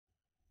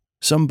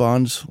Some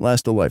bonds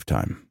last a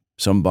lifetime.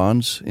 Some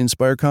bonds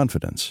inspire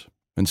confidence.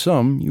 And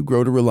some you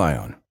grow to rely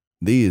on.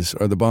 These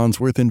are the bonds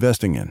worth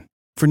investing in.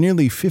 For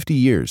nearly 50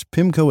 years,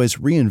 PIMCO has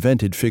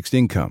reinvented fixed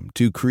income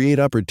to create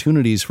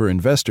opportunities for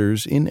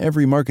investors in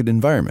every market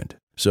environment.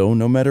 So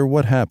no matter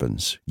what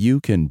happens, you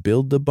can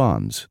build the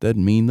bonds that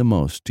mean the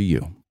most to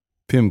you.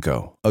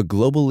 PIMCO, a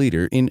global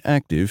leader in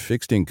active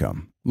fixed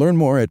income. Learn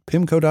more at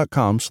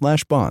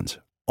pimco.com/bonds.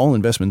 All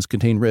investments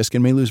contain risk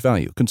and may lose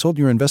value. Consult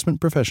your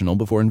investment professional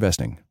before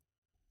investing.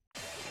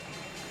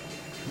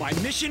 My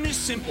mission is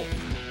simple: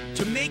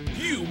 to make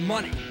you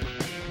money.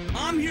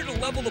 I'm here to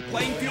level the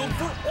playing field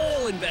for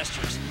all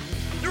investors.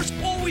 There's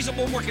always a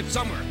bull market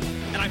somewhere,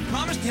 and I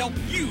promise to help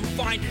you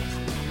find it.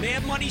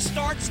 Mad Money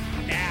starts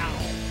now.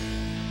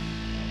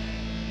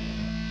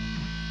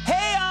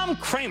 Hey, I'm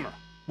Cramer.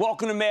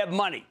 Welcome to Mad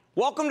Money.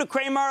 Welcome to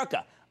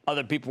Cramerica.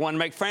 Other people want to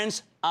make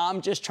friends.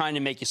 I'm just trying to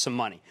make you some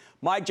money.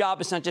 My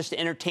job is not just to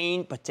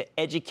entertain, but to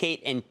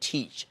educate and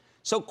teach.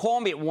 So call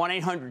me at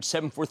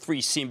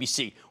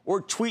 1-800-743-CNBC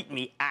or tweet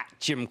me at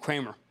Jim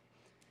Cramer.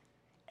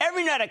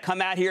 Every night I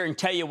come out here and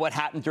tell you what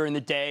happened during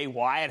the day,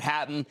 why it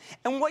happened,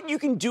 and what you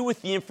can do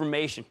with the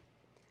information.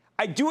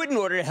 I do it in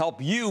order to help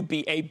you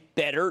be a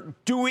better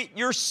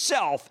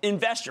do-it-yourself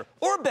investor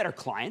or a better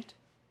client.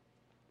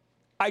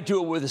 I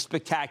do it with a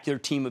spectacular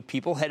team of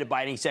people headed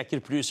by an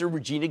executive producer,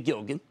 Regina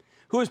Gilligan,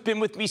 who has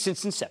been with me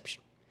since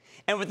inception.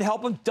 And with the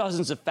help of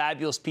dozens of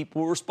fabulous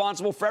people who are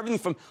responsible for everything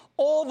from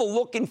all the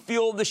look and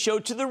feel of the show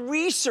to the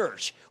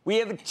research. We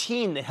have a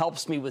team that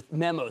helps me with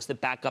memos that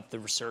back up the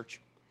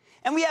research.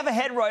 And we have a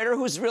head writer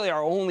who's really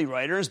our only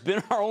writer, has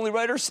been our only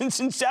writer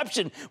since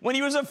inception, when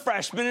he was a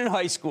freshman in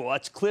high school.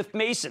 That's Cliff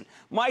Mason,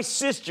 my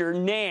sister,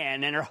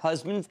 Nan, and her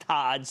husband,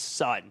 Todd's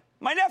son,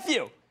 my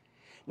nephew.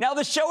 Now,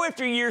 the show,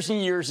 after years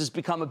and years, has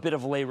become a bit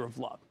of a labor of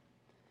love.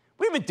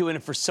 We've been doing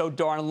it for so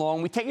darn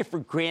long, we take it for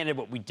granted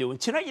what we do. And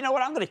tonight, you know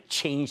what? I'm going to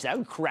change that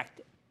and correct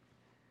it.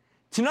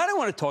 Tonight, I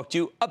want to talk to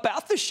you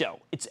about the show,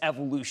 its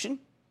evolution,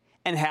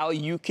 and how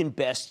you can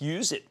best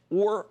use it,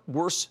 or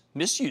worse,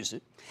 misuse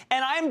it.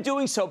 And I'm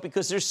doing so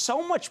because there's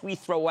so much we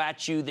throw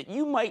at you that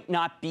you might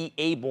not be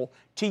able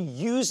to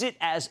use it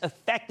as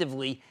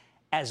effectively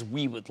as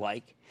we would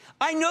like.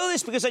 I know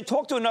this because I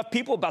talk to enough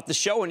people about the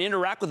show and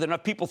interact with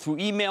enough people through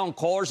email and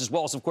callers, as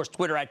well as, of course,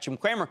 Twitter at Jim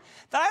Cramer,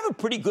 that I have a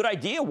pretty good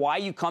idea why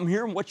you come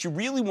here and what you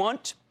really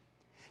want.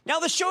 Now,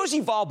 the show's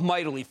evolved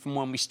mightily from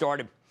when we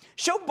started.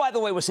 Show, by the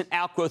way, was an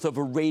outgrowth of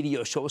a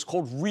radio show. It was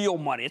called Real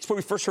Money. It's where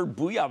we first heard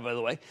Booyah, by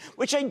the way,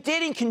 which I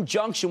did in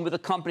conjunction with a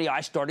company I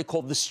started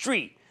called The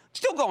Street.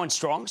 Still going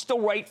strong,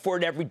 still write for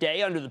it every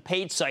day under the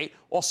paid site,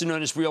 also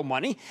known as Real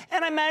Money,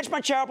 and I manage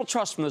my charitable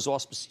trust from those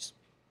auspices.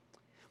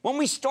 When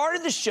we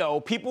started the show,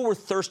 people were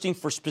thirsting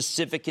for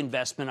specific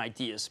investment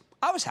ideas.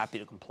 I was happy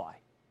to comply.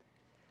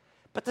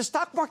 But the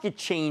stock market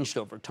changed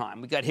over time.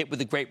 We got hit with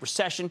the Great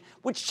Recession,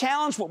 which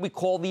challenged what we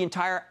call the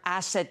entire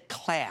asset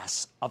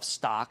class of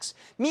stocks,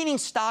 meaning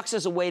stocks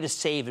as a way to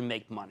save and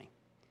make money.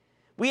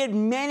 We had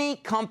many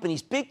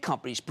companies, big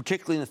companies,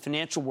 particularly in the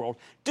financial world,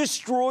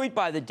 destroyed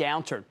by the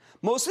downturn,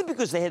 mostly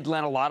because they had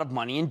lent a lot of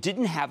money and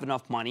didn't have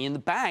enough money in the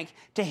bank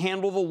to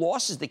handle the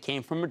losses that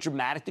came from a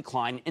dramatic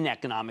decline in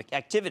economic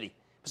activity.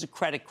 It was a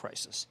credit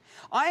crisis.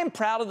 I am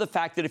proud of the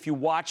fact that if you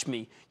watch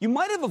me, you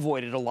might have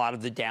avoided a lot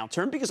of the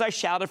downturn because I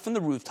shouted from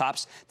the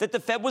rooftops that the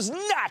Fed was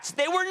nuts.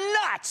 They were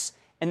nuts.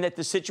 And that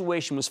the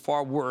situation was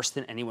far worse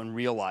than anyone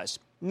realized.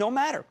 No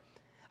matter.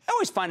 I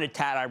always find it a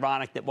tad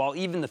ironic that while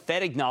even the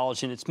Fed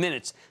acknowledged in its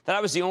minutes that I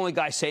was the only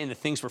guy saying that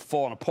things were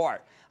falling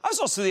apart, I was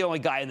also the only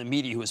guy in the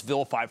media who was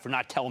vilified for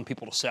not telling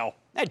people to sell.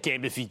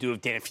 Damn if you do,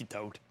 damn if you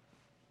don't.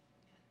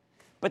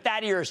 But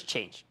that era has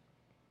changed.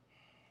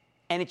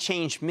 And it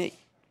changed me.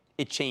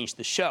 It changed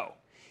the show.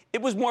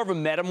 It was more of a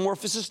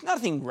metamorphosis,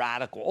 nothing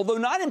radical, although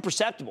not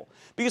imperceptible,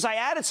 because I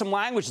added some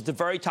language at the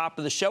very top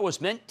of the show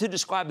was meant to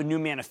describe a new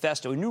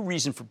manifesto, a new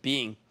reason for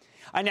being.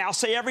 I now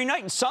say every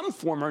night in some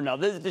form or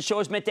another that the show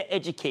is meant to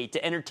educate,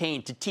 to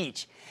entertain, to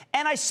teach.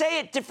 And I say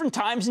it different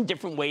times in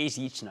different ways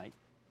each night.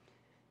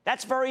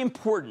 That's very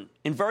important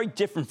and very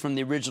different from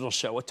the original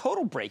show, a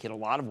total break in a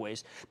lot of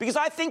ways, because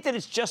I think that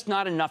it's just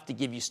not enough to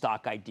give you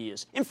stock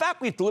ideas. In fact,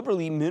 we've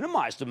deliberately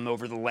minimized them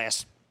over the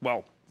last,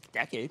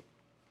 decade.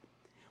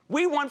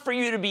 We want for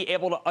you to be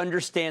able to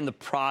understand the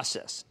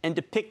process and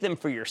to pick them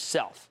for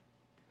yourself.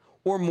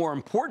 Or more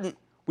important,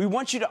 we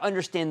want you to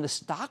understand the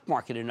stock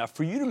market enough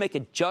for you to make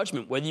a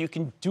judgment whether you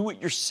can do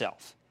it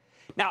yourself.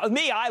 Now, with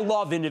me, I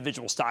love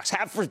individual stocks,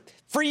 have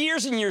for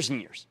years and years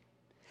and years.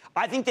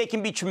 I think they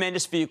can be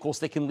tremendous vehicles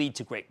that can lead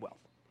to great wealth.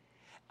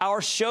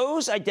 Our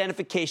show's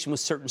identification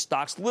with certain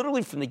stocks,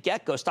 literally from the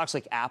get-go, stocks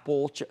like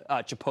Apple,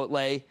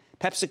 Chipotle,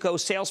 PepsiCo,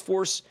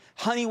 Salesforce,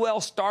 Honeywell,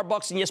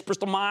 Starbucks, and yes,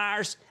 Bristol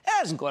Myers, it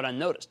hasn't gone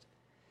unnoticed.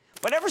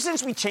 But ever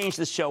since we changed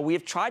the show, we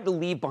have tried to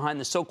leave behind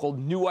the so-called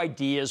new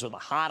ideas or the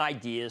hot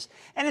ideas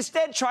and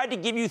instead tried to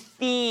give you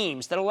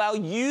themes that allow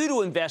you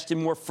to invest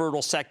in more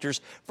fertile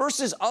sectors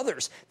versus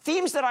others.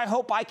 Themes that I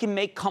hope I can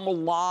make come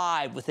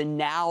alive with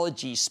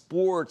analogies,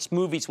 sports,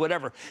 movies,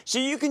 whatever, so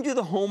you can do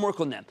the homework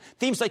on them.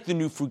 Themes like the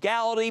new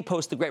frugality,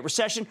 post the Great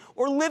Recession,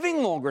 or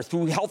living longer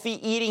through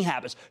healthy eating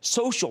habits,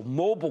 social,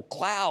 mobile,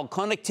 cloud,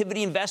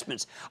 connectivity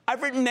investments.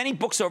 I've written many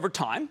books over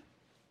time.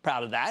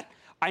 Proud of that.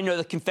 I know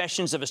The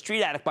Confessions of a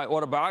Street Addict, my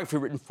autobiography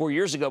written 4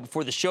 years ago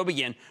before the show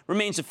began,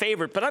 remains a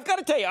favorite. But I've got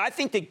to tell you, I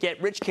think that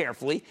Get Rich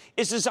Carefully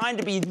is designed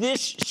to be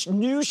this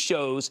new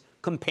show's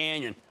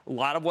companion. A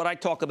lot of what I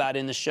talk about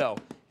in the show,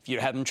 if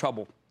you're having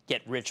trouble,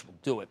 Get Rich will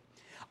do it.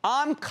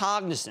 I'm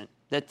cognizant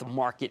that the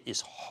market is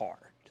hard.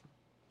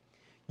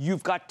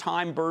 You've got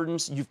time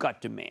burdens, you've got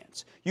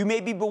demands. You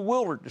may be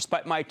bewildered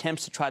despite my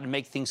attempts to try to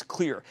make things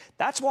clear.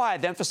 That's why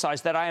I've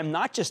emphasized that I am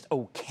not just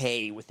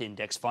okay with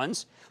index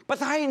funds, but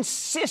that I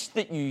insist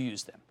that you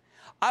use them.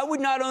 I would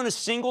not own a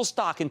single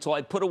stock until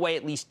I put away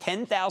at least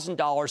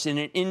 $10,000 in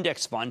an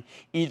index fund,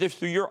 either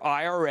through your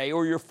IRA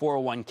or your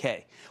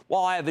 401k.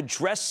 While I have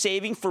addressed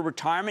saving for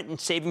retirement and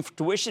saving for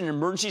tuition and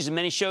emergencies in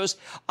many shows,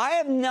 I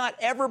have not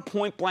ever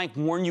point blank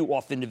warned you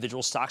off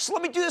individual stocks. So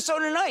let me do this on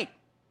tonight.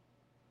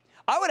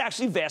 I would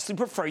actually vastly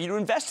prefer you to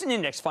invest in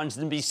index funds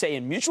than be, say,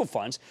 in mutual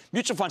funds.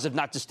 Mutual funds have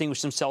not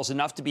distinguished themselves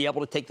enough to be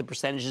able to take the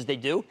percentages they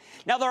do.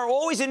 Now, there are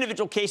always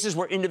individual cases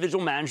where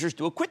individual managers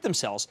do acquit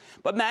themselves,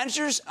 but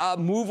managers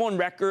move on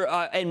record,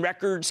 and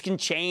records can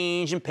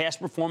change, and past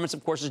performance,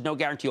 of course, is no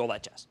guarantee, all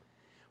that jazz.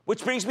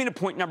 Which brings me to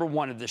point number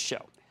one of this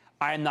show.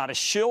 I am not a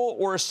shill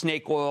or a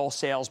snake oil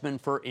salesman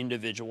for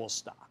individual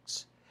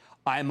stocks.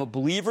 I am a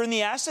believer in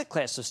the asset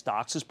class of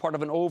stocks as part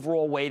of an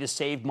overall way to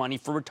save money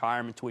for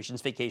retirement,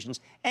 tuitions,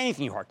 vacations,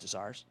 anything your heart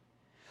desires.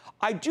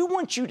 I do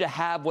want you to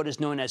have what is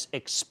known as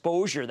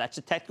exposure, that's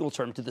a technical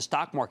term, to the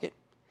stock market.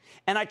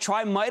 And I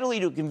try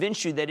mightily to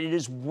convince you that it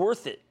is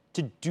worth it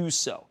to do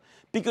so,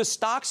 because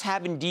stocks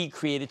have indeed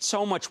created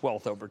so much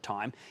wealth over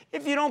time.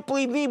 If you don't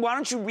believe me, why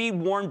don't you read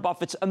Warren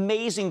Buffett's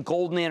amazing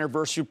Golden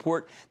Anniversary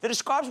report that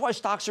describes why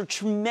stocks are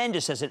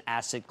tremendous as an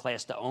asset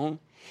class to own?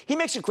 He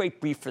makes a great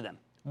brief for them.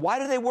 Why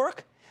do they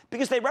work?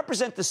 Because they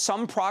represent the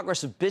sum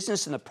progress of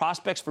business and the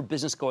prospects for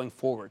business going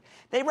forward.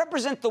 They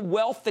represent the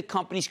wealth that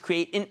companies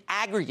create in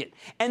aggregate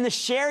and the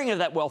sharing of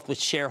that wealth with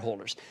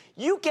shareholders.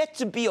 You get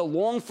to be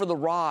along for the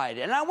ride,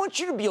 and I want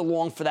you to be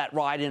along for that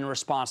ride in a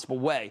responsible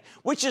way,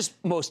 which is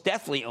most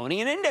definitely owning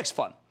an index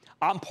fund.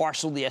 I'm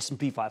partial to the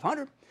S&P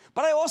 500.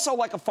 But I also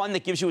like a fund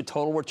that gives you a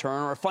total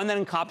return, or a fund that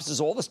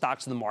encompasses all the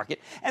stocks in the market,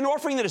 an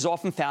offering that is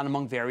often found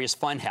among various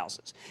fund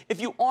houses.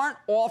 If you aren't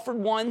offered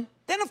one,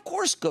 then of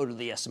course go to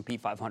the S&P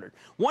 500.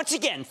 Once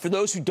again, for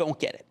those who don't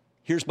get it,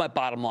 here's my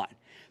bottom line.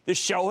 The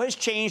show has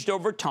changed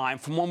over time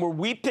from one where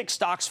we pick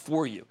stocks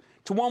for you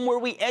to one where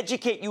we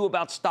educate you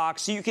about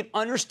stocks so you can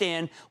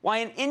understand why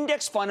an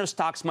index fund of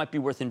stocks might be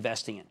worth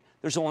investing in.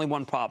 There's only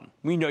one problem.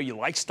 We know you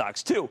like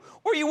stocks, too,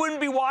 or you wouldn't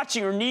be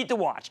watching or need to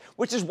watch,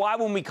 which is why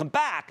when we come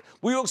back,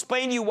 we will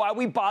explain to you why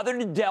we bother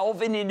to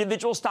delve in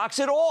individual stocks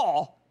at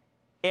all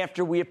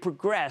after we have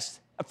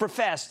professed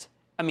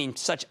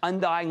such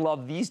undying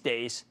love these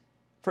days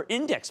for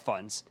index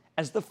funds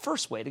as the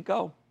first way to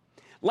go.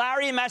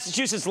 Larry in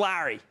Massachusetts.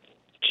 Larry.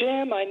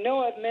 Jim, I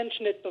know I've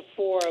mentioned it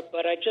before,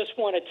 but I just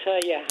want to tell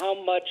you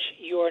how much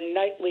your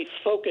nightly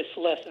focus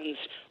lessons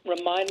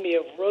remind me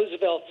of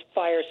Roosevelt's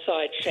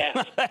fireside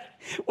chat.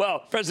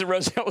 Well, President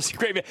Roosevelt was a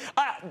great man.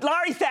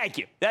 Larry, thank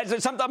you.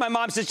 That's sometimes my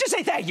mom says, just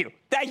say thank you.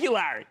 Thank you,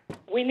 Larry.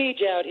 We need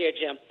you out here,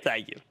 Jim.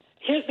 Thank you.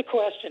 Here's the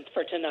question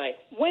for tonight.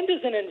 When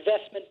does an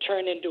investment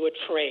turn into a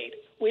trade?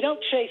 We don't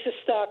chase a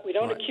stock. We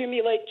don't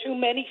accumulate too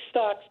many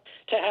stocks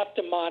to have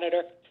to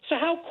monitor. So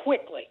how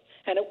quickly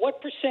and at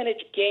what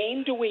percentage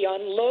gain do we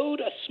unload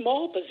a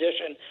small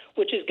position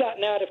which has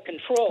gotten out of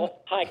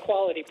control,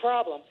 high-quality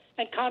problem,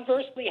 and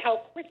conversely, how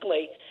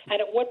quickly and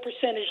at what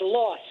percentage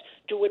loss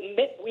do we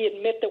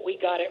admit that we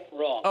got it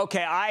wrong?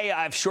 Okay,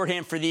 I have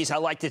shorthand for these. I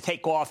like to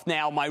take off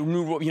now. My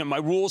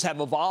rules have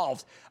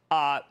evolved.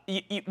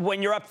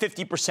 When you're up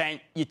 50%,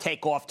 you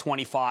take off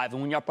 25,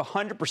 and when you're up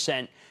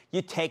 100%,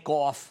 you take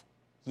off,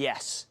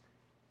 yes,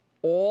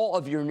 all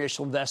of your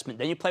initial investment.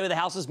 Then you play with the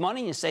house's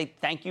money and you say,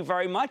 thank you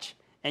very much,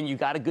 and you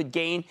got a good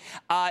gain.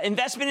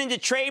 Investment into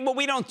trade, well,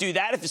 we don't do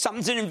that. If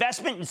something's an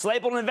investment, it's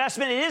labeled an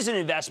investment, it is an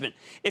investment.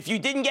 If you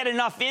didn't get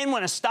enough in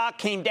when a stock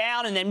came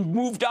down and then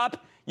moved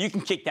up, you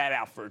can kick that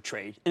out for a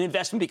trade. An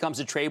investment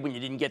becomes a trade when you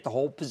didn't get the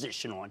whole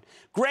position on.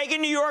 Greg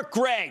in New York.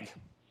 Greg.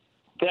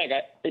 Greg,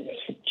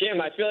 Jim,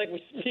 I feel like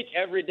we speak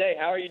every day.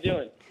 How are you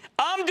doing?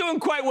 I'm doing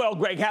quite well,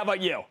 Greg. How about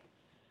you?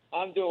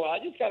 I'm doing well. I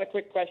just got a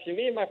quick question.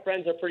 Me and my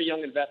friends are pretty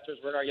young investors.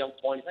 We're in our young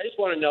 20s. I just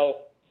want to know,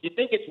 do you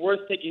think it's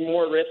worth taking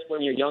more risk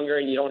when you're younger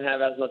and you don't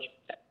have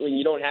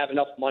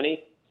enough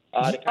money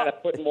to kind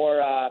of put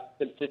more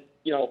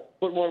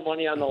put more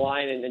money on the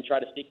line and try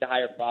to seek the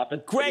higher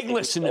profits? Greg,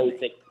 listen to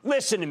me.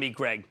 Listen to me,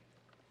 Greg.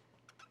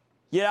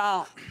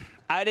 I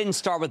didn't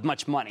start with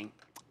much money,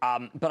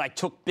 but I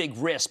took big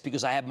risks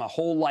because I had my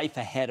whole life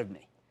ahead of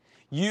me.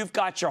 You've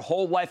got your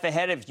whole life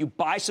ahead. If you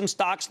buy some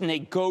stocks and they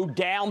go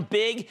down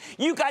big,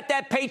 you got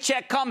that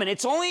paycheck coming.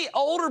 It's only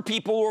older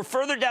people who are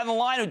further down the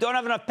line who don't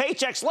have enough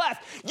paychecks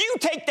left. You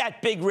take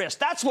that big risk.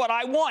 That's what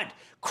I want.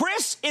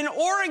 Chris in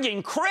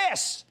Oregon.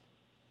 Chris.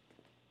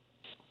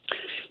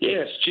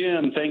 Yes,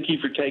 Jim, thank you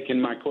for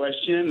taking my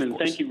question, and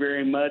thank you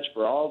very much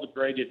for all the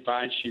great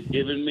advice you've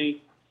given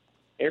me.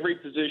 Every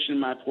position in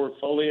my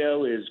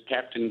portfolio is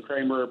Captain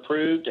Cramer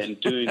approved and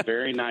doing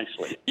very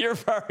nicely. You're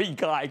very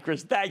kind,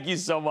 Chris. Thank you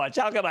so much.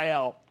 How can I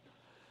help?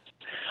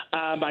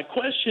 My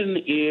question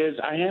is,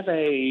 I have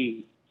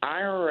a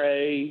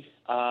IRA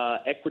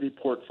equity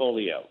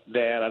portfolio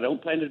that I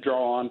don't plan to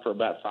draw on for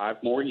about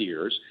 5 more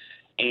years,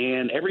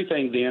 and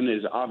everything then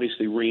is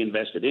obviously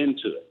reinvested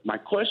into it. My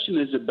question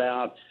is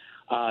about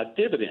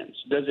dividends.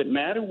 Does it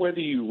matter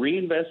whether you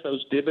reinvest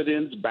those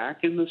dividends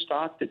back in the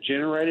stock that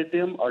generated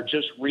them or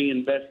just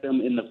reinvest them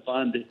in the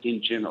fund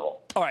in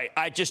general? All right.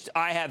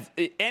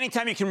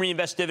 Anytime you can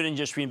reinvest dividend,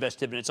 just reinvest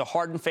dividend. It's a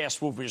hard and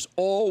fast rule. Just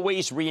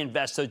always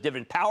reinvest those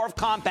dividends. Power of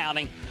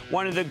compounding.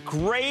 One of the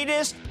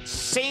greatest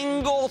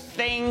single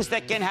things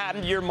that can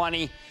happen to your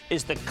money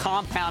is the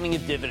compounding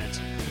of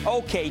dividends.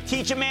 Okay,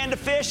 teach a man to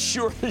fish?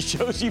 Sure, the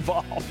show's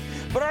evolved.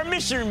 But our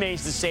mission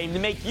remains the same, to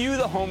make you,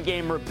 the home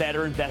gamer, a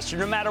better investor,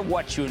 no matter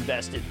what you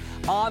invest in.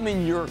 I'm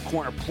in your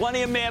corner.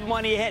 Plenty of mad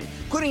money ahead,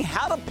 including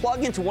how to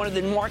plug into one of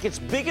the market's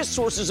biggest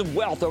sources of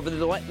wealth over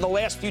the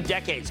last few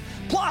decades.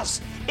 Plus,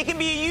 it can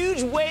be a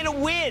huge way to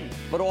win,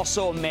 but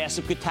also a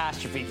massive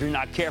catastrophe if you're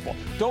not careful.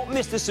 Don't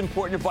miss this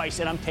important advice,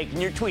 and I'm taking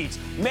your tweets.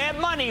 Mad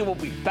Money will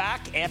be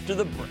back after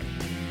the break.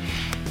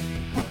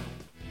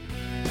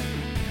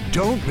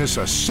 Don't miss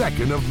a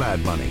second of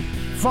Mad Money.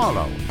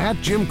 Follow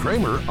 @Jim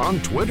Cramer on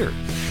Twitter.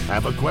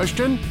 Have a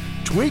question?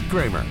 Tweet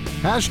Cramer.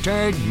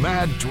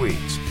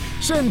 #MadTweets.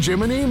 Send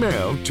Jim an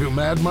email to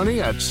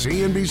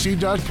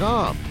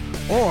madmoney@cnbc.com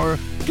or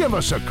give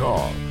us a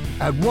call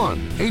at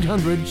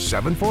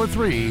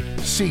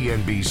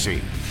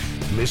 1-800-743-CNBC.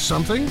 Miss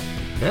something?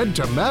 Head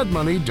to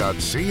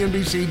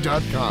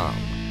madmoney.cnbc.com.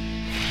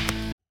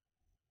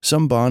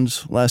 Some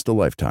bonds last a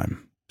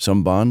lifetime.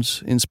 Some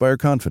bonds inspire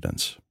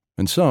confidence.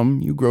 And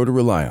some you grow to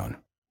rely on.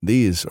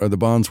 These are the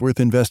bonds worth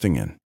investing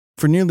in.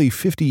 For nearly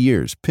 50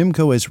 years,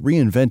 PIMCO has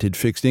reinvented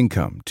fixed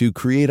income to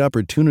create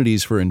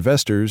opportunities for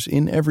investors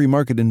in every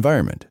market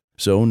environment.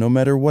 So no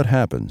matter what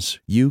happens,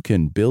 you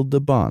can build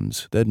the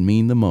bonds that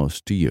mean the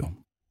most to you.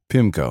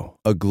 PIMCO,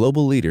 a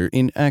global leader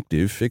in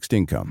active fixed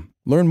income.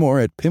 Learn more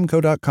at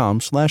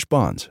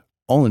pimco.com/bonds.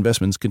 All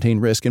investments contain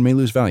risk and may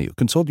lose value.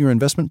 Consult your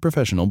investment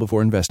professional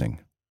before investing.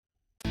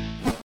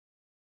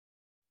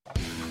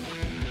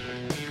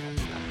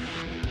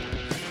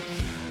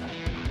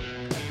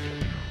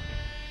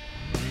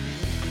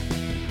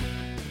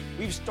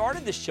 We've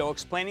started the show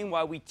explaining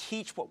why we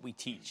teach what we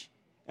teach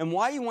and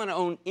why you want to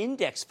own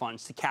index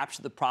funds to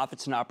capture the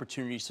profits and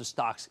opportunities of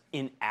stocks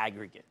in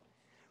aggregate.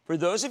 For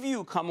those of you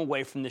who come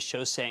away from this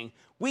show saying,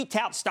 we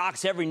tout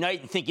stocks every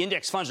night and think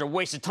index funds are a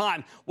waste of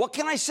time, what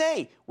can I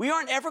say? We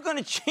aren't ever going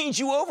to change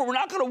you over. We're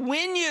not going to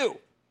win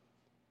you.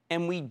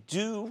 And we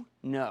do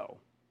know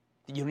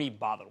that you don't even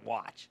bother to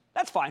watch.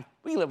 That's fine.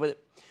 We can live with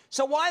it.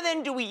 So why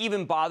then do we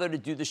even bother to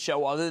do the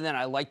show other than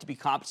I like to be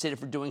compensated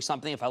for doing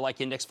something if I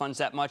like index funds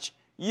that much?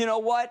 You know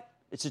what?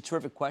 It's a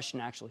terrific question,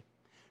 actually.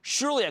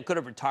 Surely I could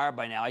have retired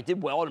by now. I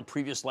did well in a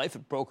previous life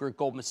at broker at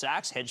Goldman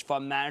Sachs, hedge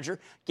fund manager,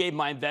 gave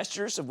my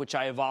investors, of which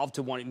I evolved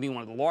to be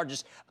one of the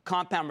largest, a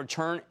compound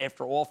return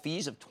after all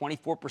fees of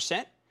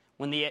 24%,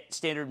 when the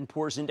Standard &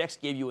 Poor's Index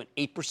gave you an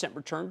 8%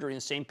 return during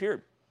the same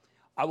period.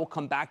 I will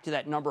come back to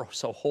that number,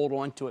 so hold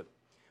on to it.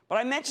 But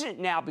I mention it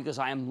now because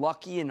I am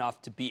lucky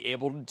enough to be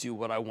able to do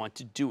what I want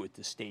to do at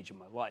this stage of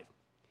my life.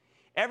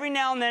 Every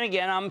now and then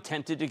again, I'm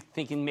tempted to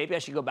thinking maybe I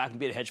should go back and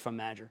be a hedge fund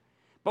manager.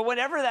 But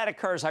whenever that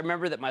occurs, I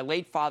remember that my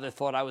late father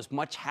thought I was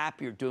much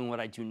happier doing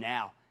what I do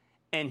now.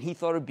 And he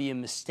thought it would be a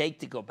mistake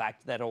to go back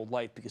to that old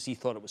life because he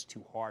thought it was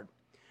too hard.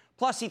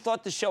 Plus, he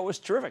thought the show was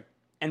terrific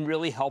and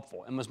really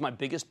helpful and was my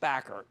biggest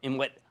backer in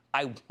what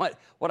I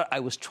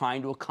was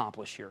trying to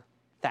accomplish here.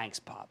 Thanks,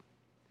 Bob.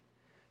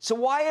 So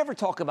why ever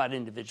talk about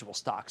individual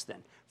stocks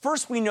then?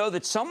 First, we know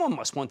that someone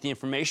must want the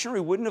information or we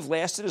wouldn't have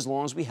lasted as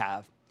long as we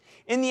have.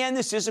 In the end,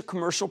 this is a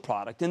commercial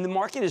product, and the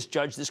market has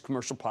judged this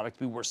commercial product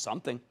to be worth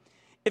something.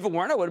 If it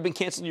weren't, I would have been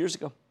canceled years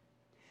ago.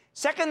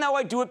 Second, though,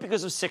 I do it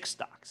because of 6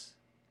 stocks.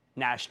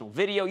 National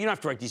Video, you don't have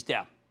to write these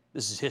down.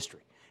 This is history.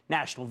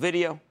 National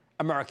Video,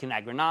 American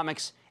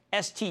Agronomics,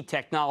 ST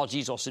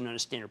Technologies, also known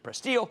as Standard Press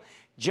Steel,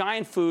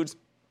 Giant Foods,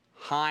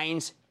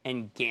 Heinz,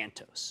 and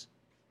Gantos.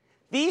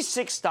 These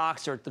 6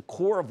 stocks are at the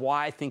core of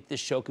why I think this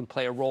show can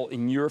play a role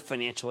in your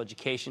financial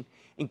education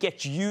and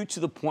get you to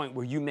the point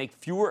where you make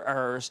fewer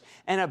errors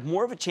and have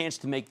more of a chance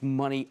to make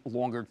money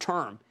longer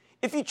term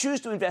if you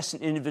choose to invest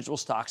in individual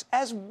stocks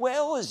as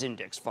well as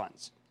index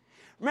funds.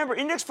 Remember,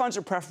 index funds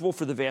are preferable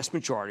for the vast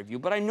majority of you,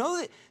 but I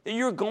know that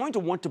you're going to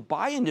want to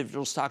buy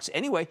individual stocks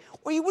anyway,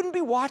 or you wouldn't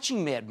be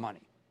watching Mad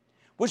Money.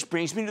 Which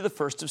brings me to the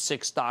first of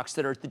 6 stocks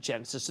that are at the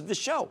genesis of the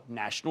show,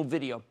 National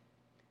Video.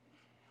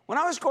 When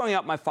I was growing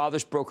up, my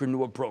father's broker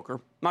knew a broker.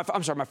 My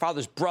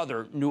father's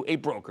brother knew a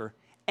broker,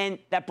 and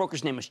that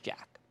broker's name was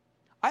Jack.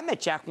 I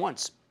met Jack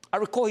once. I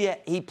recall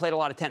he played a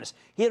lot of tennis.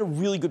 He had a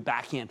really good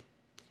backhand.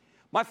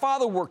 My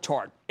father worked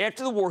hard.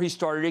 After the war, he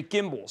started at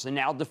Gimbel's, a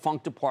now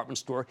defunct department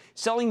store,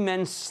 selling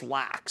men's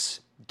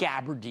slacks,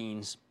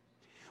 gabardines.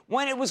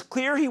 When it was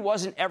clear he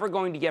wasn't ever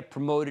going to get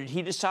promoted,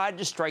 he decided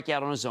to strike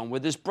out on his own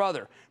with his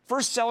brother,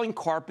 first selling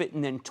carpet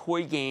and then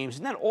toy games,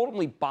 and then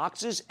ultimately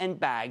boxes and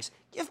bags,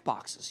 gift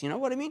boxes, you know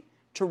what I mean,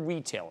 to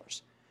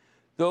retailers.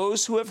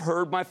 Those who have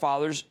heard my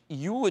father's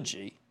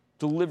eulogy,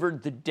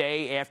 delivered the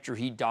day after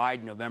he died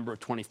in November of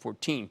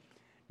 2014,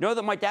 know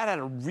that my dad had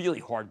a really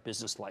hard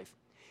business life.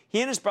 He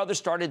and his brother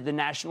started the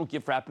National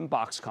Gift Wrap and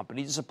Box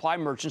Company to supply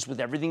merchants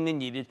with everything they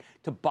needed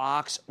to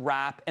box,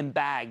 wrap, and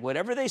bag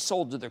whatever they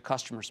sold to their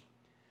customers.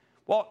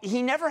 Well,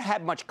 he never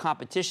had much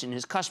competition.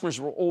 His customers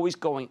were always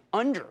going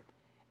under,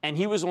 and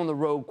he was on the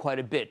road quite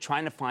a bit,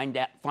 trying to find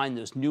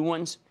those new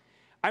ones.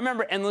 I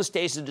remember endless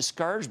days of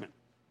discouragement.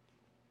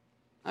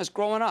 I was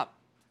growing up.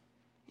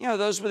 You know,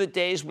 those were the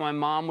days when my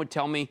mom would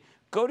tell me,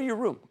 go to your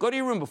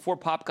room before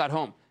Pop got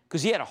home,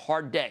 because he had a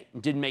hard day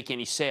and didn't make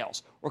any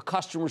sales, or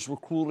customers were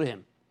cruel to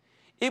him.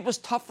 It was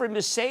tough for him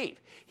to save.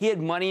 He had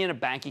money in a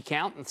bank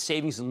account and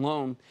savings and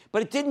loan,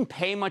 but it didn't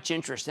pay much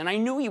interest, and I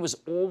knew he was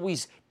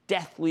always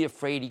deathly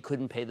afraid he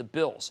couldn't pay the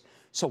bills.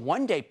 So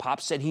one day,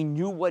 Pop said he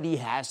knew what he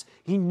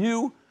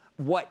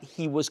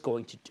was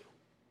going to do.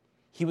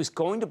 He was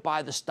going to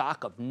buy the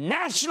stock of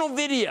National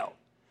Video,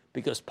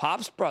 because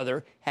Pop's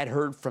brother had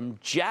heard from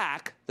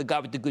Jack, the guy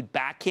with the good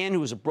backhand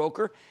who was a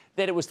broker,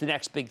 that it was the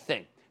next big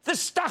thing. The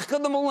stock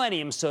of the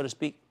millennium, so to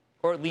speak,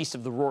 or at least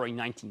of the roaring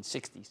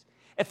 1960s.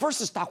 At first,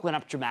 the stock went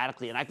up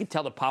dramatically, and I could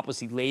tell that Pop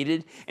was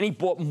elated, and he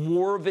bought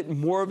more of it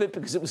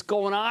because it was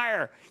going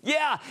higher.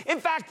 Yeah, in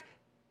fact,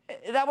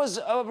 that was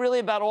really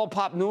about all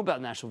Pop knew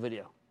about National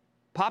Video.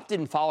 Pop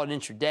didn't follow it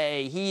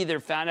intraday. He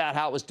either found out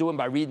how it was doing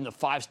by reading the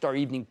 5-Star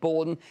Evening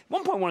Bulletin, at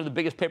one point one of the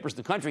biggest papers in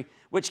the country,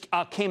 which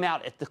came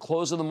out at the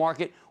close of the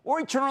market, or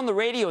he'd turn on the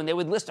radio and they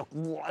would list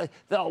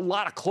a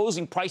lot of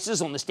closing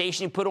prices on the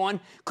station he put on,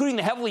 including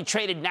the heavily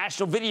traded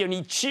National Video, and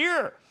he'd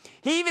cheer.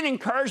 He even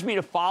encouraged me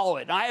to follow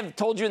it. And I have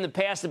told you in the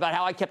past about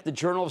how I kept the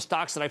journal of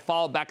stocks that I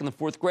followed back in the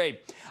 4th grade.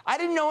 I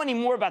didn't know any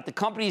more about the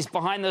companies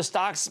behind those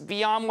stocks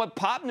beyond what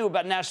Pop knew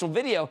about National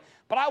Video,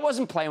 but I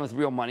wasn't playing with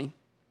real money.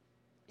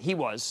 He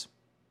was.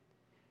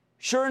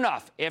 Sure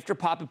enough, after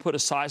Pop had put a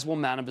sizable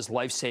amount of his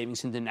life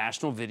savings into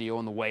National Video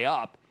on the way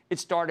up, it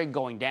started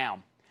going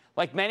down.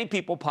 Like many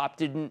people, Pop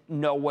didn't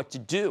know what to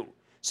do.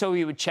 So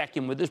he would check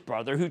in with his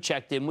brother, who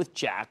checked in with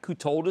Jack, who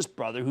told his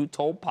brother, who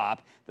told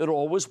Pop that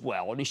all was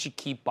well and he should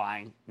keep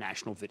buying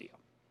National Video,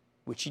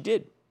 which he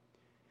did.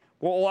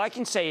 Well, all I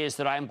can say is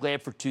that I am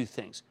glad for two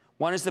things.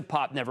 One is that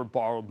Pop never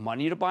borrowed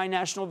money to buy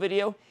National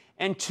Video,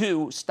 and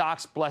two,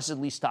 stocks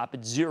blessedly stop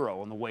at zero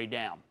on the way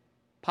down.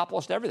 Pop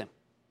lost everything.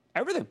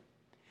 Everything.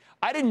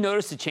 I didn't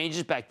notice the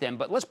changes back then,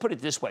 but let's put it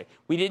this way.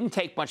 We didn't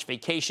take much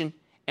vacation,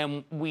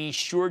 and we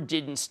sure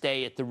didn't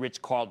stay at the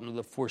Ritz-Carlton or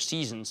the Four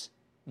Seasons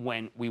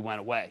when we went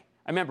away.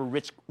 I remember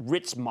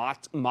Ritz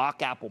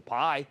mock apple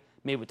pie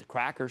made with the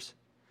crackers.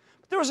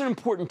 But there was an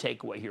important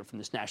takeaway here from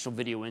this National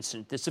Video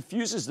incident that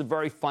suffuses the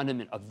very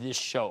fundament of this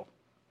show.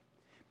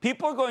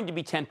 People are going to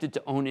be tempted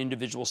to own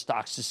individual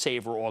stocks to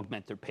save or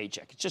augment their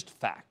paycheck. It's just a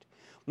fact.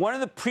 One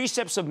of the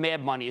precepts of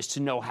Mad Money is to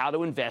know how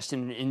to invest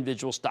in an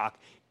individual stock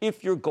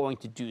if you're going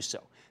to do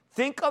so.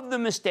 Think of the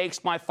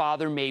mistakes my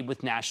father made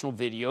with National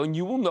Video, and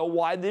you will know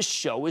why this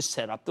show is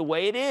set up the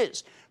way it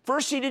is.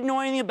 First, he didn't know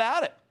anything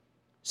about it.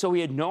 So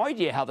he had no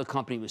idea how the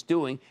company was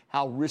doing,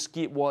 how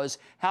risky it was,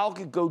 how it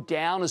could go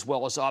down as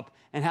well as up,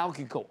 and how it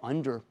could go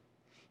under.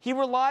 He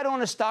relied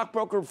on a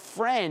stockbroker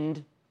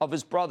friend of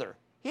his brother.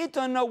 He had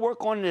done no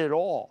work on it at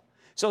all.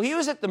 So he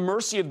was at the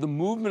mercy of the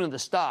movement of the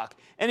stock,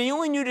 and he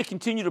only knew to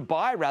continue to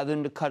buy rather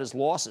than to cut his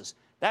losses.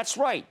 That's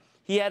right.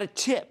 He had a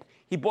tip.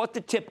 He bought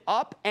the tip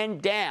up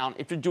and down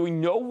after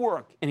doing no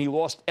work, and he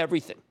lost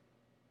everything.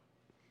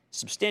 A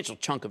substantial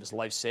chunk of his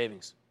life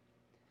savings.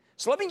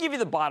 So let me give you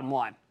the bottom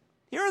line.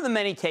 Here are the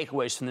many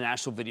takeaways from the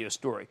National Video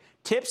story.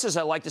 Tips, as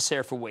I like to say,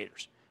 are for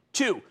waiters.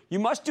 2, you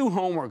must do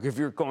homework if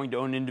you're going to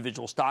own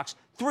individual stocks.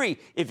 3,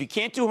 if you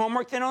can't do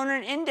homework, then own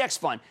an index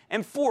fund.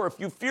 And 4, if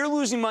you fear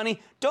losing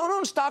money, don't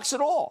own stocks at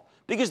all,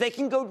 because they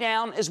can go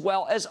down as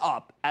well as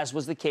up, as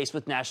was the case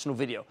with National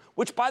Video,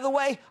 which, by the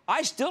way,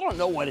 I still don't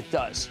know what it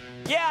does.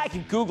 Yeah, I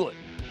can Google it,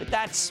 but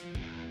that's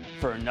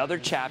for another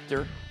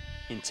chapter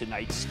in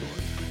tonight's story.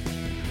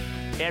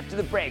 After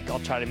the break, I'll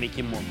try to make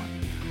you more money.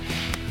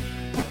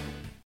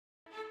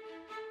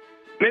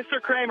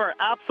 Mr. Cramer,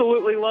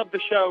 absolutely love the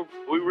show.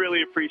 We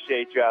really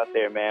appreciate you out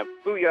there, man.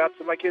 Booyah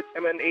to my kids,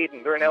 Emma and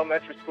Aiden. They're in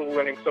elementary school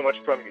learning so much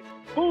from you.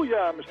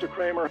 Booyah, Mr.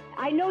 Cramer.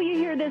 I know you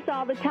hear this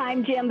all the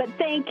time, Jim, but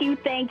thank you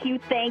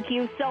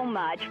so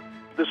much.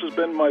 This has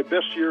been my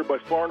best year by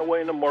far and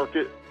away in the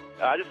market.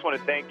 I just want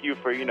to thank you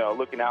for,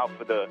 looking out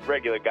for the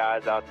regular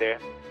guys out there.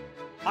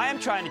 I am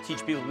trying to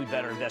teach people to be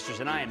better investors,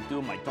 and I am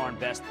doing my darn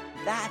best.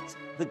 That's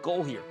the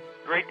goal here.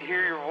 Great to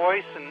hear your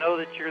voice and know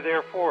that you're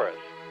there for us.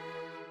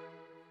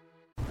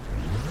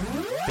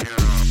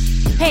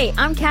 Hey,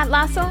 I'm Kat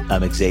Lasso.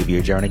 I'm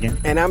Xavier Jernigan.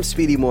 And I'm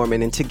Speedy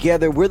Morman. And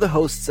together, we're the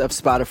hosts of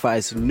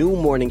Spotify's new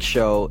morning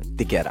show,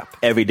 The Get Up.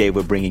 Every day,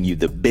 we're bringing you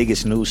the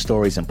biggest news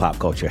stories and pop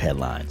culture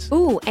headlines.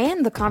 Ooh,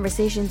 and the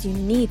conversations you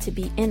need to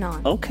be in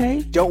on.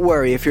 Okay. Don't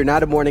worry, if you're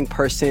not a morning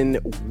person,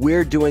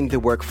 we're doing the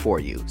work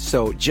for you.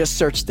 So just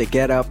search The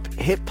Get Up,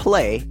 hit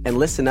play, and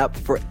listen up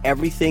for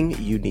everything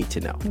you need to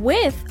know.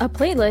 With a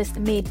playlist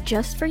made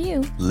just for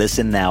you.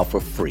 Listen now for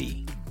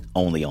free,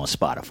 only on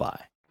Spotify.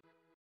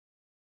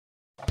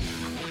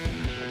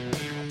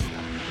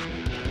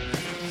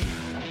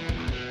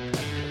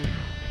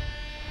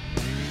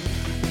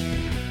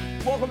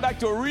 Welcome back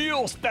to a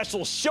real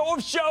special show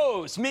of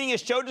shows, meaning a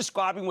show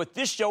describing what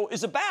this show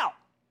is about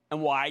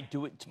and why I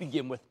do it to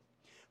begin with.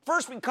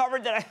 First, we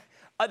covered that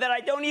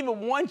I don't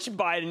even want you to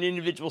buy an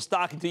individual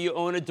stock until you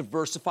own a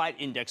diversified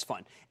index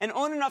fund and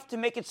own enough to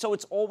make it so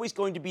it's always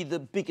going to be the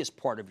biggest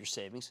part of your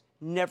savings,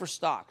 never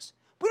stocks.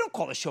 We don't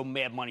call the show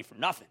Mad Money for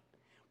nothing.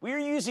 We are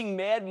using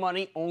Mad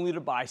Money only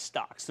to buy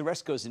stocks. The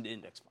rest goes into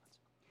index funds.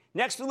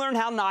 Next, we learn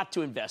how not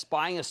to invest,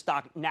 buying a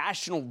stock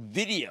national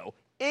video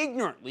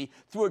ignorantly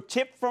through a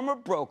tip from a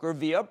broker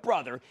via a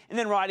brother, and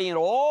then riding it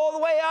all the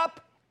way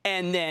up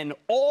and then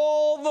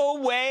all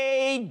the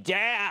way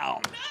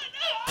down.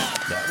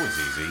 That was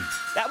easy.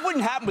 That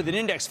wouldn't happen with an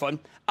index fund,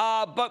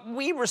 but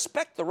we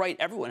respect the right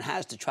everyone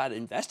has to try to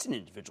invest in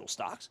individual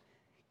stocks,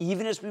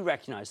 even as we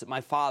recognize that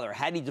my father,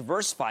 had he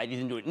diversified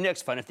into an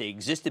index fund if they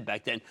existed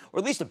back then, or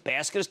at least a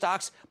basket of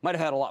stocks, might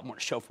have had a lot more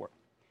to show for it.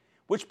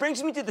 Which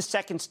brings me to the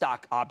second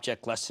stock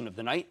object lesson of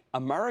the night,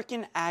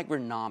 American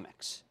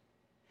agronomics.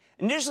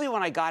 Initially,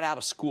 when I got out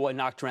of school, I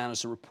knocked around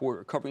as a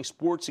reporter, covering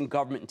sports and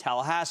government in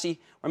Tallahassee,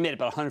 where I made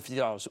about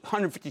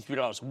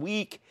 $153 a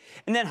week,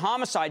 and then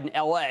homicide in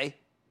L.A.,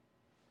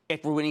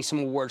 after winning some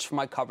awards for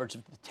my coverage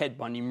of the Ted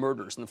Bundy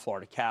murders in the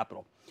Florida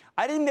Capitol.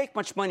 I didn't make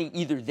much money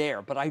either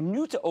there, but I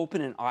knew to open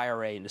an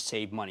IRA and to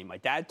save money. My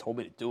dad told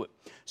me to do it.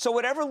 So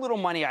whatever little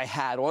money I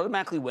had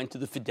automatically went to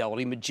the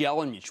Fidelity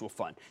Magellan Mutual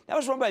Fund. That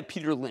was run by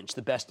Peter Lynch,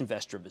 the best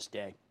investor of his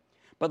day.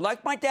 But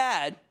like my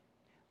dad,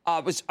 I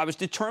was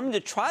determined to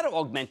try to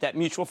augment that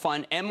mutual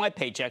fund and my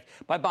paycheck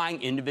by buying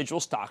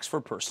individual stocks for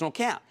a personal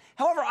account.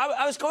 However,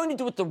 I was going to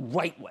do it the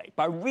right way,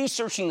 by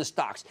researching the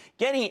stocks,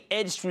 getting an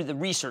edge through the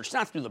research,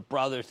 not through the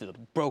brother, through the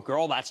broker,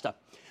 all that stuff.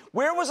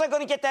 Where was I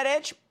going to get that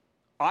edge?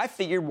 I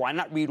figured, why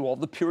not read all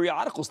the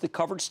periodicals that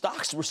covered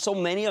stocks? There were so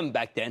many of them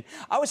back then.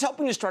 I was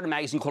helping to start a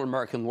magazine called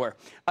American Lawyer,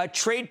 a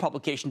trade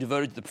publication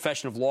devoted to the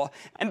profession of law.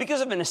 And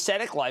because of an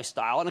ascetic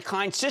lifestyle and a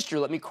kind sister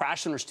let me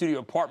crash in her studio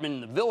apartment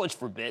in the Village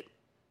for a bit,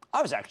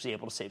 I was actually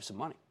able to save some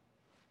money.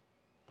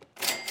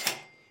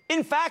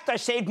 In fact, I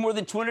saved more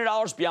than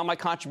 $200 beyond my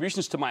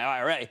contributions to my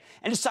IRA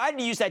and decided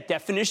to use that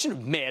definition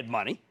of mad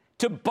money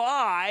to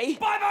buy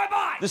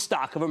the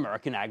stock of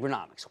American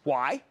agronomics.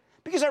 Why?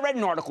 Because I read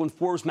an article in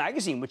Forbes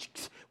magazine,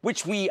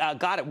 which we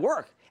got at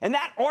work. And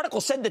that article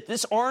said that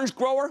this orange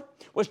grower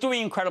was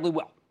doing incredibly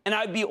well. And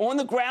I'd be on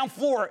the ground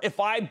floor if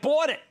I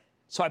bought it.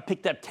 So I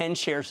picked up 10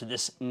 shares of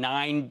this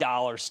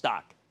 $9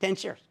 stock. 10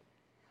 shares.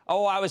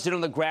 Oh, I was in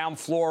on the ground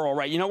floor, all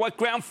right. You know what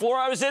ground floor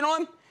I was in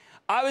on?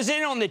 I was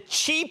in on the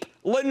cheap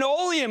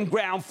linoleum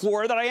ground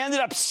floor that I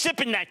ended up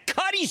sipping that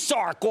Cuddy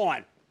Sark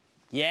on.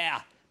 Yeah,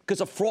 because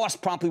a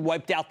frost promptly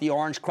wiped out the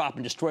orange crop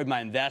and destroyed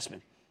my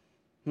investment.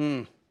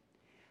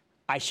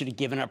 I should have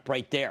given up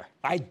right there.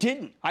 I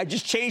didn't. I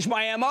just changed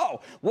my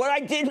MO. What I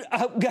did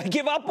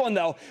give up on,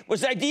 though,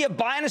 was the idea of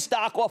buying a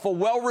stock off a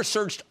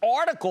well-researched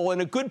article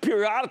in a good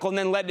periodical and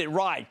then letting it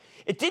ride.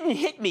 It didn't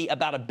hit me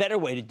about a better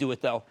way to do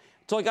it, though.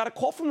 So I got a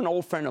call from an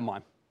old friend of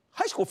mine,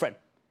 high school friend,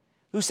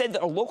 who said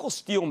that a local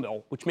steel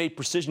mill, which made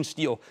precision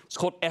steel, it's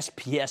called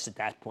SPS at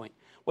that point,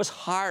 was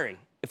hiring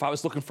if I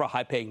was looking for a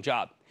high-paying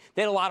job.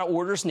 They had a lot of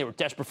orders, and they were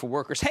desperate for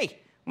workers. Hey,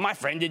 my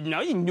friend didn't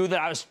know. He knew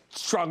that I was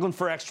struggling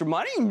for extra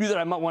money. He knew that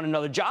I might want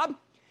another job.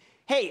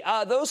 Hey,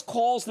 those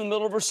calls in the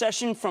middle of a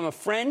recession from a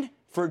friend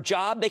for a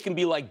job, they can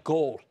be like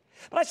gold.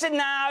 But I said,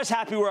 I was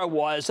happy where I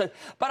was.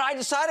 But I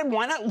decided,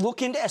 why not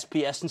look into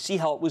SPS and see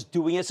how it was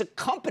doing as a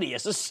company,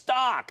 as a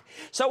stock?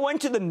 So I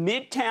went to the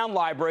Midtown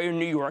Library in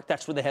New York,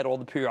 that's where they had all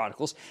the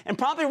periodicals, and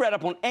promptly read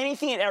up on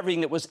anything and everything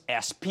that was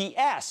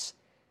SPS,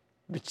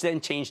 which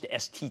then changed to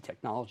ST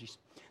Technologies.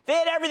 They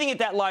had everything at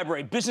that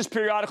library, business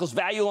periodicals,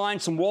 value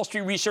lines, some Wall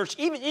Street research,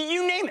 even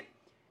you name it.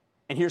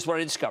 And here's what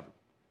I discovered.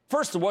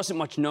 First, there wasn't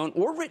much known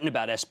or written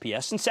about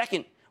SPS. And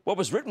second, what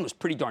was written was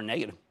pretty darn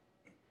negative.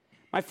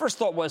 My first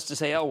thought was to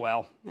say, oh,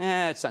 well,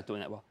 it's not doing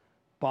that well.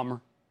 Bummer.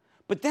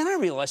 But then I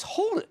realized,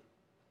 hold it.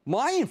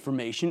 My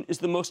information is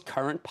the most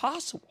current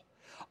possible.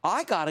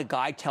 I got a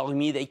guy telling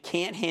me they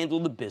can't handle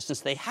the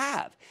business they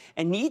have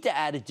and need to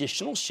add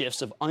additional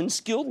shifts of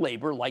unskilled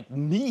labor like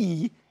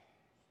me,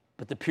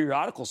 but the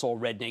periodicals all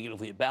read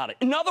negatively about it.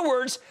 In other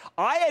words,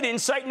 I had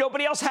insight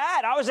nobody else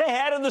had. I was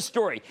ahead of the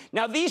story.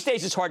 Now, these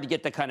days, it's hard to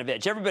get that kind of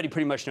edge. Everybody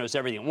pretty much knows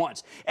everything at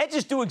once.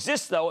 Edges do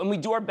exist, though, and we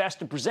do our best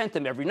to present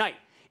them every night.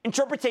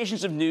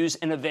 Interpretations of news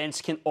and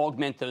events can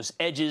augment those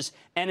edges,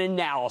 and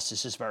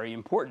analysis is very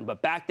important.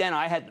 But back then,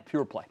 I had the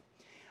pure play.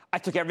 I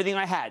took everything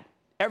I had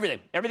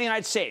everything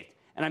I'd saved.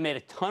 And I made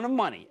a ton of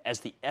money as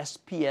the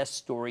SPS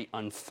story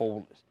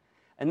unfolded.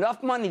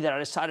 Enough money that I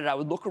decided I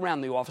would look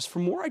around the office for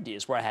more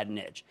ideas where I had an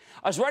edge.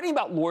 I was writing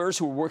about lawyers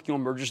who were working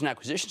on mergers and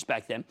acquisitions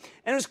back then,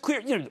 and it was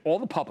clear, all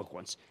the public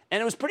ones.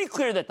 And it was pretty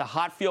clear that the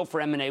hot field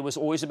for M&A was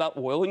always about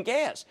oil and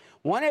gas.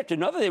 One after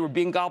another, they were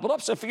being gobbled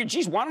up. So I figured,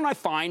 geez, why don't I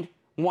find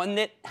one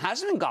that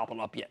hasn't been gobbled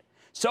up yet?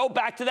 So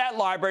back to that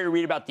library to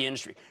read about the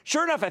industry.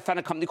 Sure enough, I found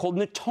a company called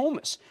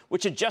Natomas,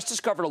 which had just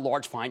discovered a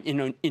large find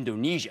in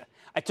Indonesia.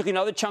 I took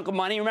another chunk of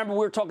money. Remember, we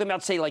were talking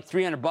about, say, like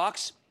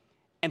 $300,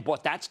 and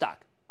bought that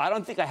stock. I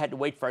don't think I had to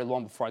wait very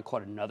long before I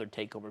caught another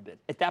takeover bid.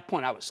 At that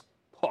point, I was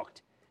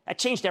hooked. That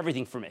changed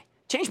everything for me.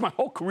 Changed my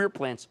whole career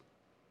plans.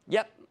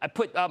 Yep, I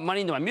put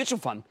money into my mutual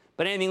fund,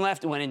 but anything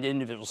left went into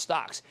individual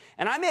stocks.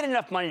 And I made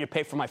enough money to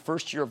pay for my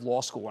first year of law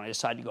school when I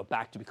decided to go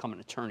back to become an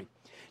attorney.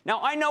 Now,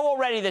 I know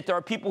already that there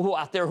are people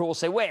out there who will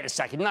say, wait a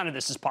second, none of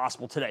this is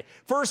possible today.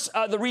 First,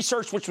 the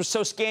research, which was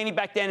so scanty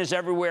back then, is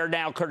everywhere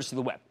now, courtesy of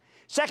the web.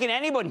 Second,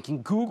 anybody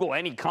can Google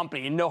any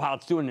company and know how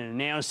it's doing in a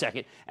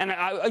nanosecond. And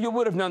you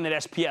would have known that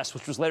SPS,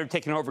 which was later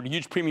taken over at a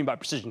huge premium by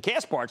Precision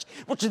Castparts,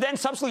 which then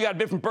subsequently got a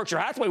bid from Berkshire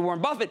Hathaway,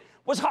 Warren Buffett,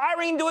 was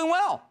hiring and doing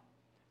well.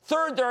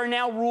 Third, there are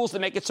now rules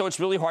that make it so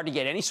it's really hard to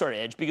get any sort of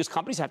edge because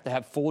companies have to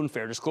have full and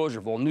fair disclosure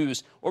of all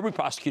news or be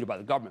prosecuted by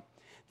the government.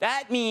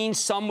 That means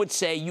some would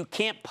say you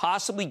can't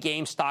possibly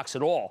game stocks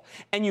at all,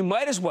 and you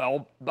might as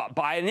well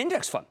buy an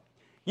index fund.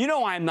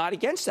 I'm not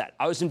against that.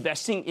 I was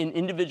investing in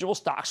individual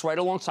stocks right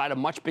alongside a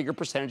much bigger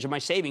percentage of my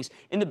savings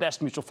in the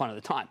best mutual fund at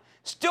the time.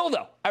 Still,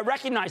 though, I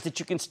recognize that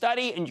you can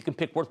study and you can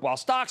pick worthwhile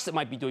stocks that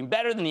might be doing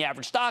better than the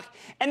average stock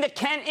and that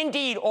can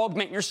indeed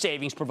augment your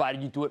savings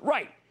provided you do it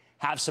right.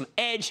 Have some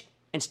edge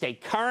and stay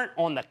current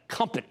on the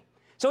company.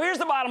 So here's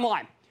the bottom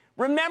line.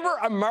 Remember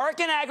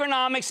American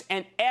Agronomics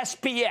and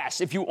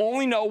SPS. If you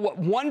only know what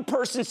one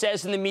person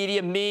says in the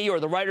media, me or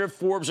the writer of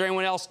Forbes or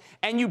anyone else,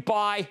 and you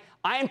buy,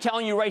 I am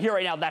telling you right here,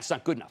 right now, that's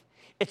not good enough.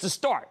 It's a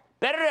start.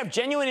 Better to have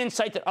genuine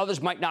insight that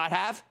others might not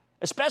have,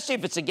 especially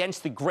if it's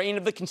against the grain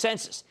of the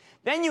consensus.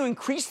 Then you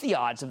increase the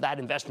odds of that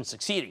investment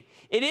succeeding.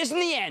 It is, in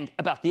the end,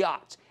 about the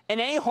odds. And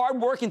any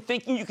hard work and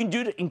thinking you can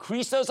do to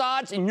increase those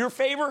odds in your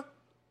favor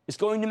is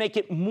going to make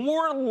it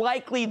more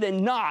likely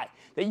than not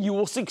that you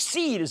will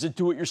succeed as a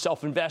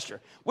do-it-yourself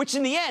investor, which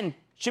in the end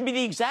should be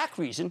the exact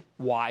reason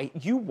why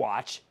you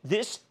watch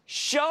this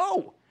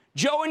show.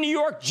 Joe in New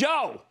York.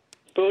 Joe.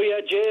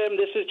 Booyah, Jim.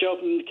 This is Joe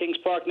from Kings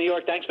Park, New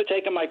York. Thanks for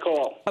taking my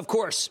call. Of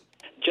course.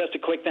 Just a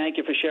quick thank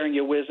you for sharing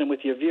your wisdom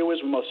with your viewers.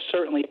 We most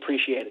certainly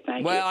appreciate it. Thank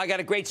you. Well, I got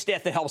a great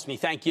staff that helps me.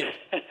 Thank you.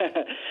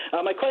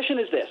 My question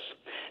is this.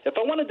 If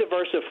I want to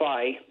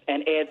diversify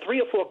and add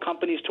 3 or 4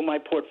 companies to my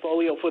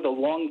portfolio for the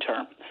long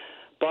term,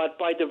 but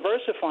by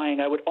diversifying,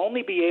 I would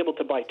only be able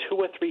to buy 2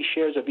 or 3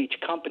 shares of each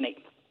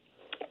company.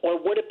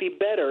 Or would it be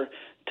better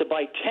to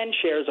buy 10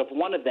 shares of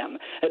one of them?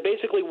 And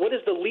basically, what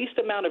is the least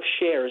amount of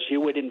shares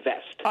you would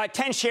invest?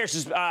 10 shares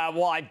is,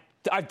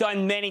 I've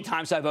done many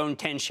times I've owned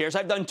 10 shares.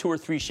 I've done 2 or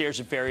 3 shares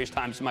at various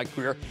times in my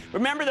career.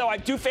 Remember, though, I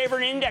do favor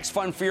an index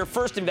fund for your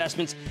first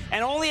investments,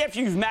 and only after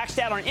you've maxed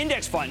out on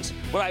index funds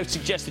would I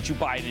suggest that you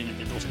buy an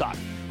individual stock.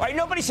 All right,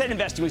 nobody said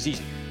investing was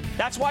easy.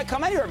 That's why I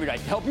come out here every night,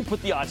 to help you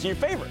put the odds in your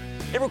favor.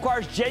 It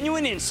requires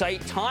genuine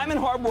insight, time, and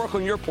hard work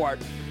on your part.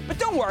 But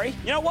don't worry,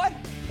 you know what?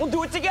 We'll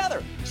do it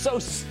together. So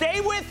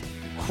stay with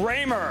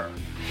Cramer.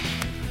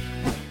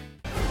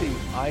 The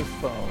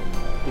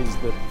iPhone is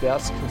the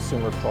best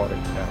consumer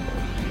product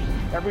ever.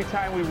 Every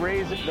time we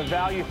raise the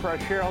value for our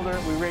shareholder,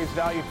 we raise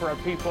value for our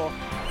people.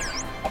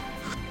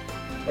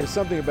 There's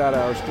something about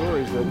our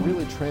stories that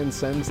really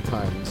transcends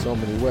time in so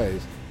many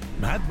ways.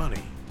 Mad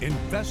Money.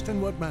 Invest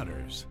in what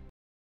matters.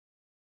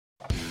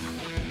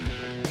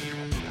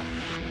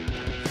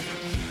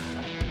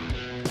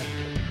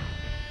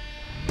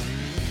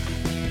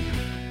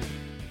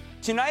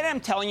 Tonight, I'm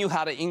telling you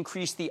how to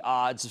increase the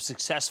odds of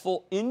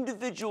successful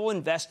individual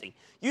investing,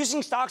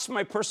 using stocks from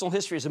my personal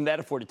history as a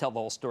metaphor to tell the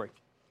whole story.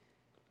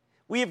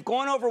 We have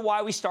gone over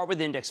why we start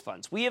with index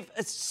funds. We have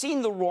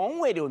seen the wrong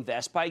way to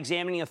invest by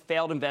examining a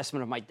failed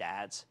investment of my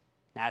dad's,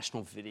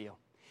 National Video.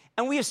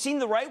 And we have seen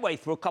the right way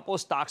through a couple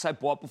of stocks I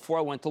bought before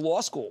I went to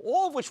law school,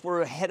 all of which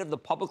were ahead of the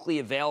publicly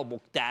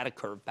available data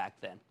curve back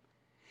then.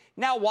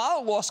 Now, while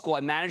at law school,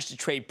 I managed to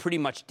trade pretty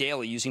much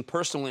daily using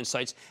personal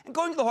insights and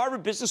going to the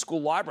Harvard Business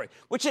School library,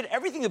 which had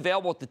everything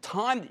available at the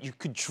time that you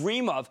could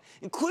dream of,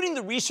 including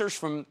the research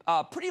from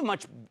pretty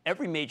much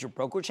every major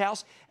brokerage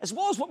house, as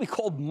well as what we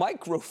called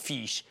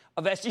microfiche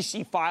of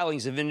SEC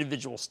filings of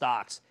individual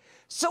stocks.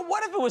 So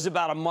what if it was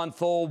about a month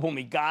old when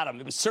we got them?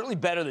 It was certainly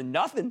better than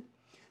nothing.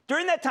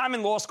 During that time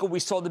in law school, we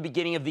saw the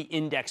beginning of the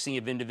indexing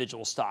of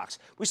individual stocks.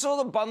 We saw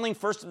the bundling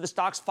first of the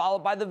stocks,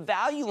 followed by the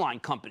Value Line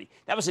Company.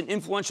 That was an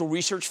influential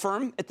research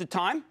firm at the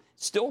time,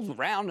 still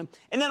around,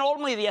 and then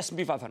ultimately the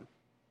S&P 500.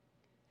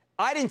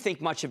 I didn't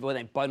think much of it when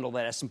they bundled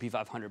that S&P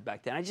 500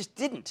 back then. I just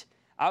didn't.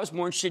 I was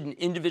more interested in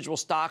individual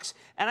stocks,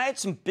 and I had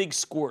some big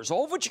scores,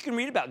 all of which you can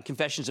read about in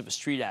Confessions of a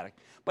Street Addict.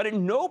 But at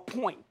no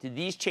point did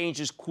these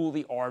changes cool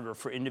the ardor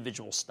for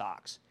individual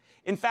stocks.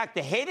 In fact,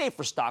 the heyday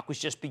for stock was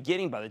just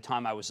beginning by the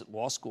time I was at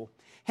law school.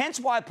 Hence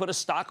why I put a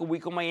stock a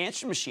week on my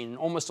answer machine, and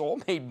almost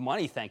all made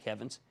money, thank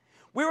heavens.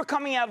 We were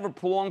coming out of a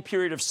prolonged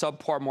period of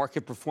subpar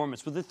market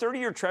performance, with the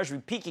 30-year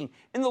Treasury peaking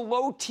in the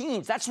low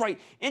teens. That's right.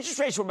 Interest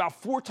rates were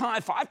about 5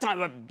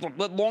 times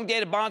what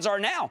long-dated bonds are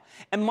now.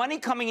 And money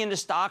coming into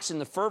stocks in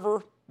the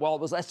fervor, well,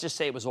 let's just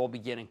say it was all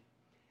beginning.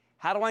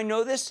 How do I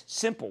know this?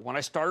 Simple. When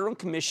I started on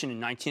commission in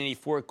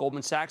 1984 at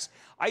Goldman Sachs,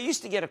 I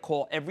used to get a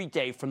call every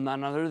day from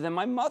none other than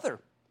my mother,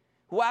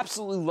 who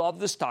absolutely loved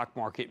the stock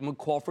market and would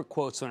call for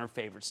quotes on her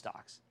favorite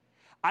stocks.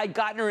 I'd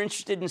gotten her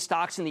interested in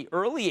stocks in the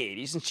early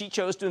 80s, and she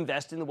chose to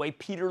invest in the way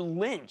Peter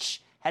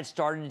Lynch had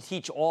started to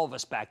teach all of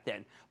us back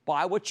then.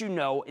 Buy what you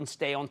know and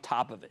stay on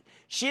top of it.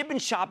 She had been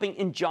shopping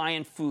in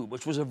Giant Food,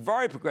 which was a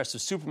very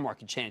progressive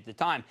supermarket chain at the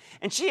time,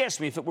 and she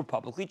asked me if it were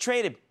publicly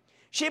traded.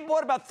 She had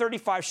bought about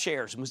 35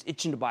 shares and was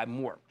itching to buy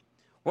more.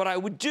 What I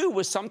would do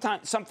was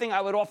something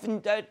I would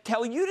often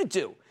tell you to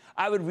do.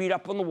 I would read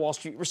up on the Wall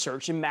Street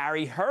research and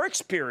marry her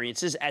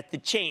experiences at the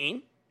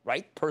chain,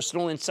 right,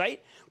 personal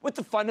insight, with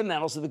the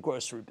fundamentals of the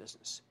grocery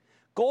business.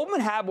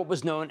 Goldman had what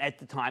was known at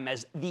the time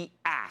as the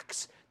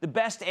Axe, the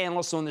best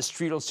analyst on the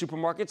street on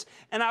supermarkets,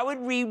 and I would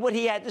read what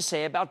he had to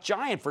say about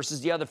Giant versus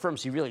the other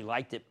firms. He really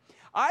liked it.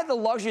 I had the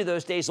luxury of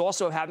those days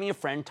also of having a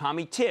friend,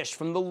 Tommy Tisch,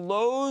 from the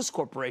Lowe's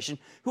Corporation,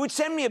 who would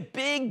send me a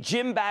big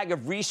gym bag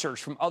of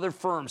research from other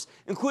firms,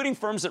 including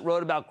firms that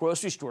wrote about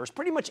grocery stores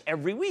pretty much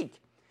every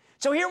week.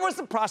 So here was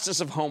the process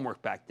of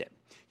homework back then.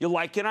 You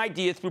like an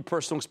idea through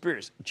personal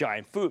experience,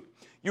 Giant Food.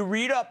 You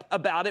read up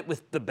about it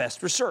with the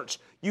best research.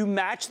 You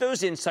match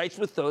those insights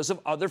with those of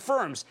other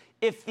firms.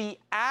 If the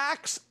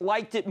Axe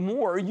liked it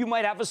more, you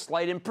might have a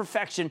slight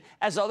imperfection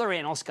as other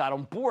analysts got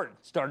on board,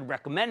 started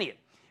recommending it.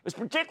 It was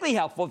particularly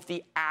helpful if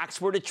the Axe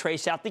were to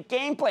trace out the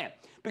game plan,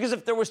 because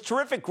if there was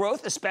terrific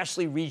growth,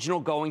 especially regional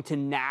going to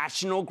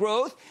national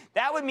growth,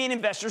 that would mean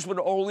investors would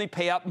only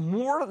pay up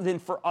more than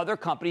for other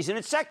companies in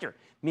its sector,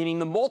 meaning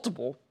the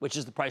multiple, which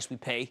is the price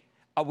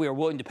we are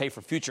willing to pay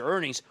for future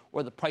earnings,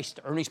 or the price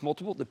to earnings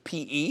multiple, the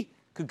PE,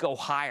 could go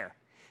higher.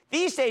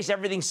 These days,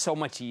 everything's so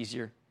much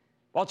easier.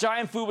 While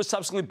Giant Food was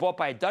subsequently bought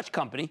by a Dutch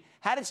company,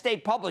 had it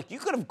stayed public, you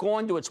could have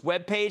gone to its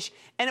webpage,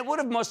 and it would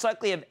have most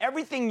likely have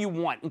everything you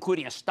want,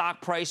 including a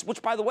stock price,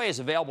 which, by the way, is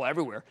available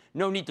everywhere.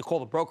 No need to call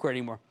the broker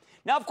anymore.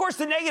 Now, of course,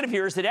 the negative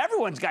here is that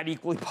everyone's got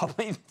equally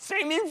public,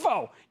 same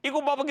info,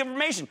 equal public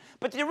information.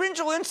 But the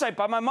original insight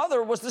by my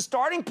mother was the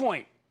starting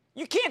point.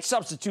 You can't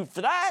substitute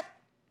for that.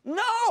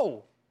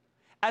 No.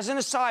 As an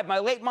aside, my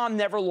late mom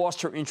never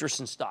lost her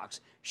interest in stocks.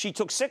 She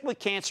took sick with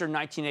cancer in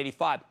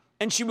 1985,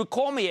 and she would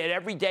call me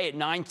every day at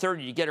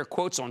 9:30 to get her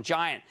quotes on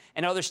Giant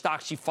and other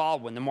stocks she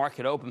followed when the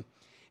market opened.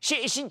 She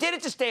did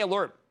it to stay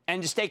alert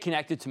and to stay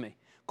connected to me.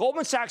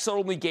 Goldman Sachs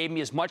ultimately gave me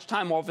as much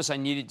time off as I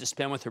needed to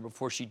spend with her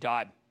before she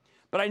died.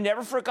 But I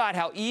never forgot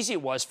how easy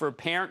it was for a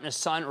parent and a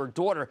son or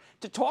daughter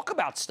to talk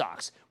about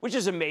stocks, which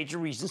is a major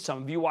reason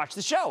some of you watch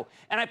the show.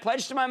 And I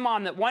pledged to my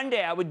mom that one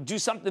day I would do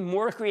something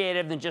more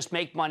creative than just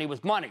make money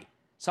with money,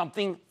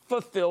 something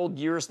fulfilled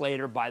years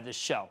later by this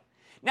show.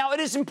 Now,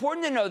 it is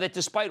important to know that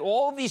despite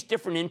all of these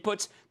different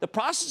inputs, the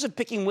process of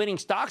picking winning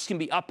stocks can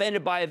be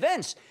upended by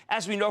events,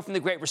 as we know from the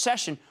Great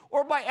Recession,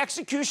 or by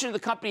execution of the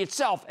company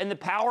itself and the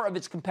power of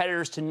its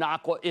competitors to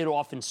knock it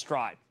off in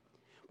stride.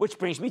 Which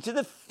brings me to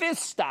the fifth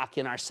stock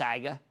in our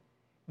saga,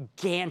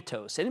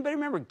 Gantos. Anybody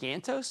remember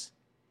Gantos?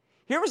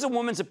 Here was a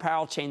women's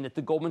apparel chain that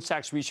the Goldman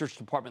Sachs research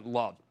department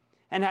loved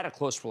and had a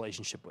close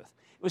relationship with.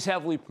 It was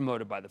heavily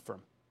promoted by the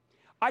firm.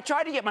 I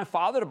tried to get my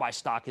father to buy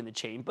stock in the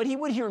chain, but he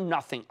would hear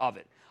nothing of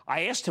it.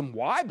 I asked him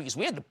why, because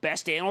we had the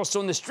best analysts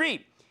on the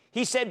street.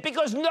 He said,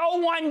 because no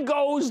one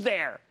goes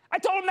there. I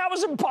told him that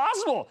was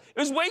impossible. It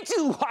was way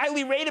too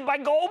highly rated by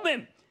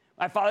Goldman.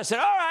 My father said,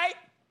 all right,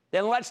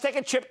 then let's take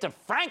a trip to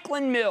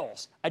Franklin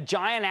Mills, a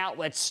giant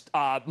outlet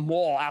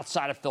mall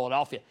outside of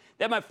Philadelphia.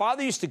 Then my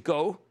father used to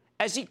go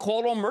as he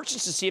called on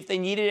merchants to see if they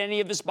needed any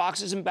of his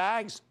boxes and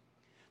bags.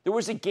 There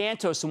was a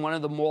Gantos in one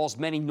of the mall's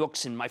many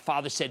nooks, and my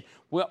father said,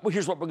 well,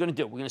 here's what we're going to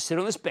do. We're going to sit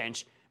on this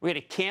bench. We're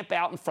going to camp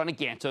out in front of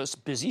Gantos,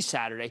 busy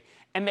Saturday,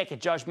 and make a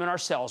judgment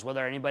ourselves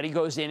whether anybody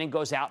goes in and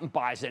goes out and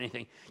buys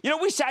anything. You know,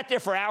 we sat there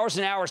for hours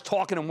and hours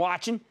talking and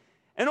watching,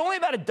 and only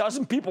about a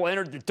dozen people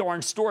entered the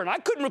darn store, and I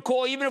couldn't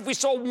recall even if we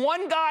saw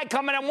one guy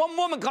coming out, one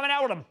woman coming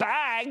out with a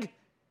bag.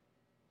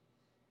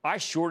 I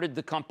shorted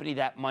the company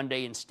that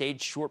Monday and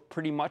stayed short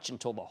pretty much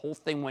until the whole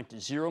thing went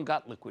to zero and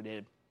got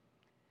liquidated.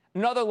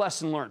 Another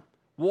lesson learned.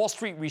 Wall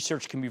Street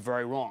research can be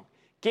very wrong.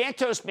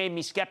 Gantos made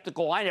me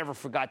skeptical. I never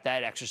forgot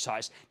that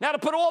exercise. Now, to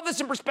put all this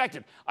in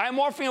perspective, I am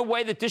offering a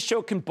way that this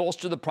show can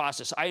bolster the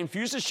process. I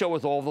infuse the show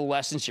with all the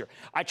lessons here.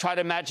 I try to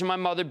imagine my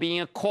mother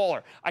being a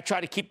caller. I try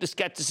to keep the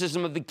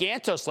skepticism of the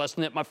Gantos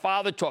lesson that my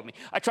father taught me.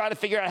 I try to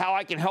figure out how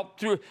I can help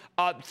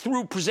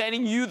through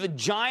presenting you the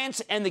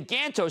giants and the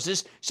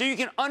Gantoses so you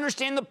can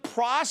understand the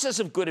process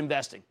of good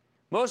investing.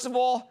 Most of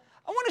all,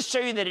 I want to show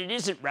you that it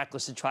isn't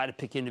reckless to try to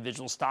pick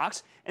individual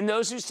stocks, and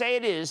those who say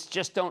it is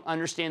just don't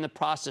understand the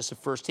process of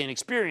first-hand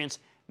experience,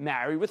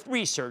 married with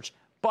research,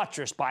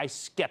 buttressed by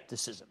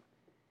skepticism.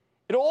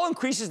 It all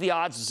increases the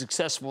odds of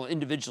successful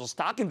individual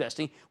stock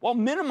investing while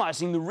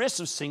minimizing the risks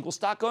of single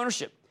stock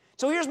ownership.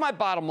 So here's my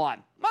bottom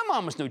line. My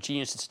mom was no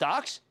genius at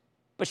stocks,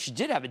 but she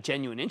did have a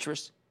genuine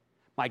interest.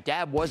 My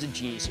dad was a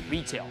genius at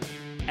retail,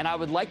 and I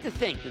would like to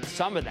think that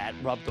some of that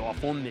rubbed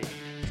off on me.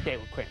 Stay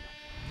with Cramer.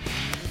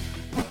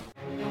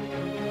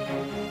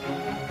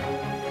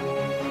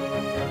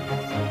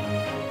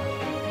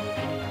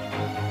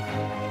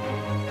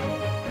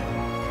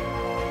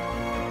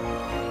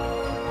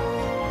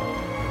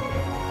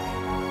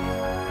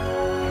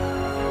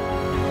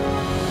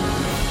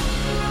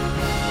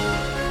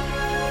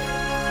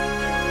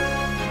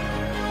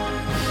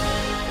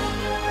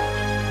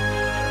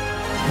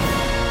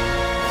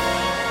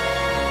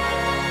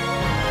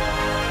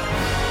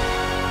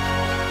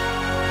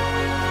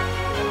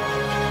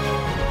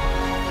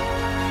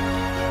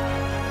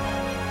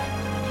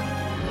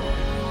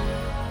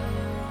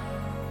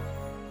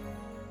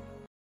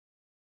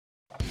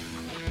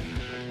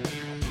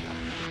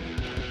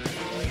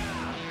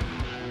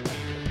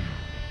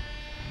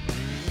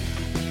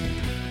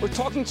 We're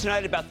talking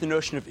tonight about the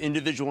notion of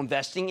individual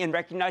investing and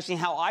recognizing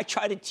how I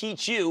try to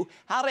teach you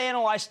how to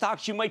analyze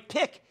stocks you might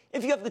pick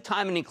if you have the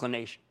time and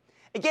inclination.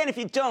 Again, if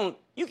you don't,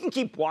 you can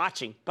keep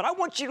watching, but I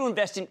want you to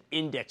invest in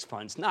index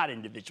funds, not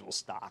individual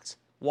stocks.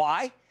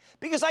 Why?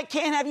 Because I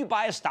can't have you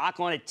buy a stock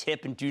on a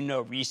tip and do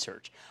no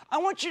research. I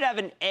want you to have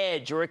an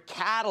edge or a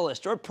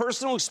catalyst or a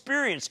personal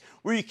experience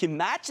where you can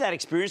match that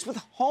experience with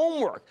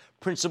homework,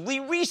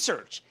 principally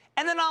research,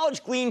 and the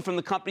knowledge gleaned from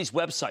the company's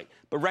website,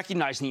 but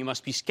recognizing you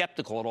must be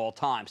skeptical at all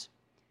times.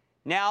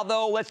 Now,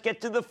 though, let's get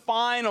to the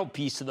final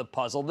piece of the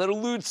puzzle that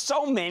eludes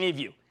so many of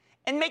you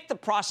and make the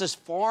process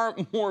far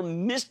more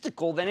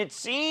mystical than it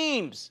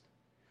seems.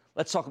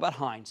 Let's talk about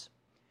Heinz.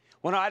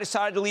 When I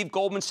decided to leave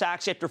Goldman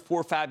Sachs after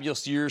 4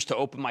 fabulous years to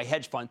open my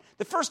hedge fund,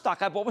 the first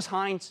stock I bought was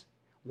Heinz.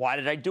 Why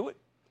did I do it?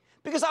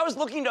 Because I was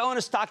looking to own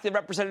a stock that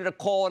represented a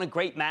call and a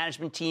great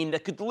management team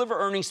that could deliver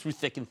earnings through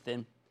thick and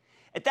thin.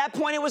 At that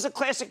point, it was a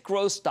classic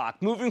growth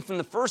stock, moving from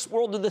the first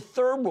world to the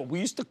third world.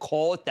 We used to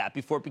call it that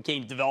before it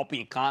became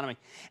developing economy.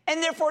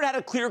 And therefore, it had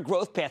a clear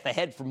growth path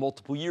ahead for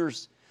multiple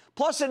years.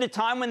 Plus, at a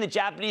time when the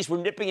Japanese were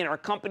nipping at our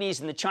companies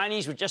and the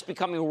Chinese were just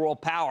becoming a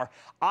world power,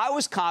 I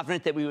was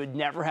confident that we would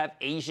never have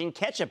Asian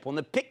ketchup on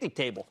the picnic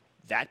table.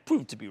 That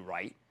proved to be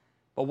right.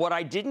 But what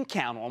I didn't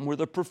count on were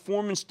the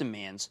performance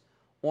demands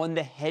on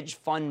the hedge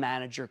fund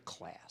manager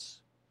class.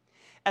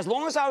 As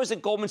long as I was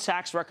at Goldman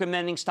Sachs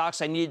recommending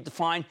stocks, I needed to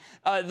find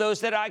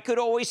those that I could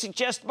always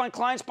suggest my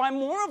clients buy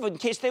more of in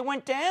case they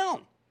went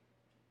down.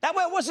 That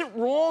way I wasn't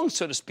wrong,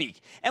 so to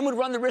speak, and would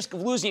run the risk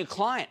of losing a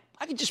client.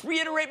 I could just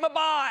reiterate my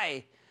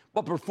buy.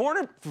 But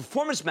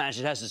performance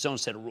management has its own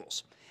set of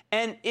rules.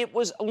 And it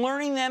was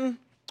learning them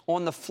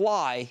on the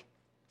fly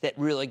that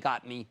really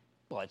got me,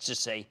 well, let's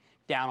just say,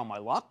 down on my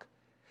luck.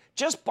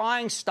 Just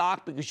buying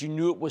stock because you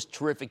knew it was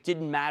terrific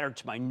didn't matter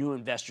to my new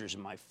investors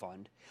in my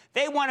fund.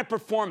 They wanted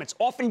performance,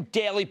 often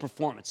daily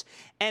performance.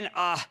 And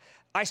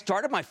I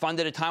started my fund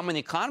at a time when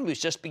the economy was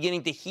just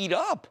beginning to heat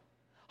up.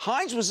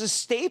 Heinz was a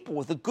staple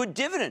with a good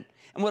dividend.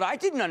 And what I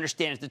didn't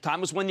understand at the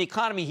time was when the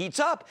economy heats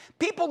up,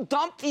 people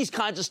dump these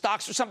kinds of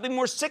stocks for something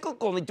more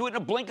cyclical, and they do it in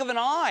a blink of an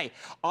eye.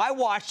 I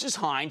watched as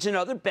Heinz and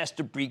other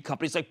best-of-breed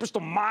companies like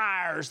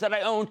Bristol-Myers that I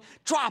owned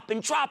drop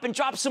and drop and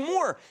drop some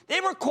more.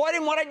 They were caught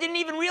in what I didn't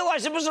even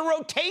realize. It was a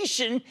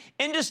rotation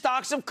into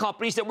stocks of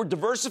companies that were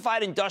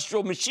diversified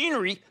industrial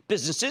machinery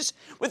businesses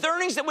with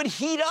earnings that would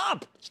heat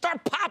up,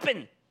 start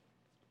popping.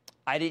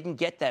 I didn't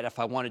get that if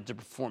I wanted to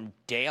perform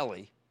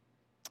daily.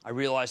 I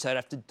realized I'd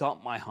have to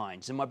dump my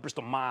Heinz and my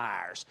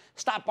Bristol-Myers,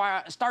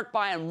 start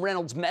buying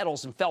Reynolds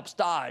Metals and Phelps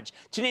Dodge,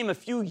 to name a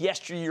few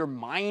yesteryear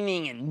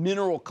mining and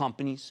mineral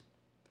companies.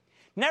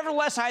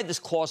 Nevertheless, I had this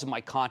clause in my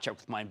contract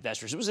with my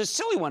investors. It was a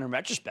silly one in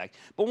retrospect,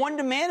 but one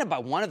demanded by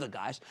one of the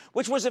guys,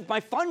 which was if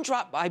my fund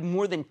dropped by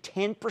more than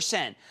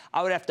 10%,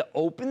 I would have to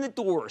open the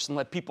doors and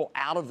let people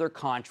out of their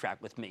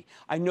contract with me.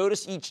 I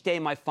noticed each day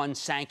my fund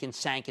sank and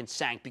sank and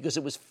sank because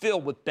it was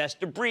filled with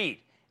best of breed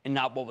and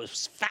not what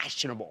was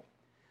fashionable.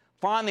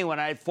 Finally, when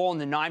I had fallen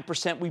to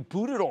 9%, we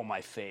booted all my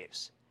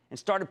faves and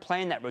started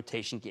playing that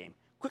rotation game.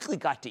 Quickly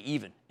got to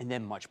even, and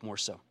then much more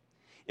so.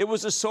 It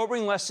was a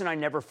sobering lesson I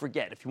never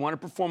forget. If you want to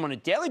perform on a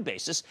daily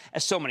basis,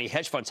 as so many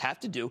hedge funds have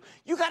to do,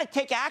 you got to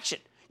take action.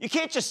 You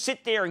can't just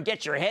sit there and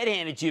get your head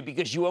handed to you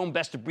because you own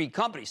best-of-breed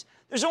companies.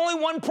 There's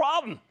only one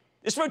problem.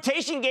 This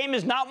rotation game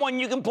is not one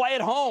you can play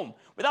at home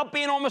without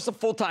being almost a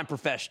full-time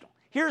professional.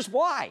 Here's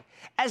why.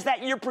 As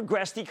that year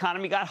progressed, the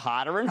economy got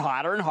hotter and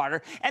hotter and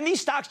hotter, and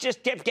these stocks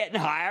just kept getting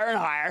higher and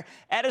higher.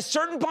 At a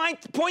certain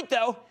point,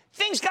 though,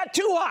 things got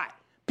too hot.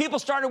 People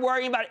started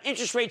worrying about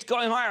interest rates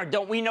going higher.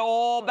 Don't we know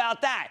all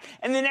about that?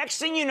 And the next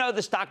thing you know,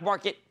 the stock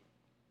market,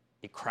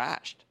 it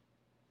crashed.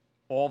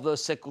 All of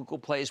those cyclical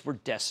plays were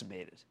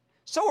decimated.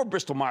 So were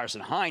Bristol-Myers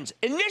and Heinz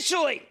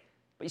initially.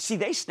 But you see,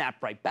 they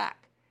snapped right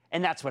back.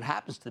 And that's what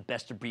happens to the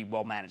best-of-breed,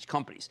 well-managed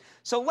companies.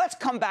 So let's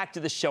come back to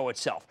the show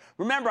itself.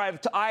 Remember,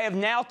 I have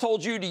now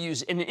told you to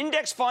use an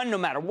index fund no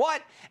matter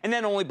what, and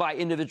then only buy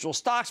individual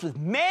stocks with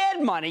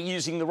mad money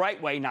using the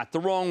right way, not the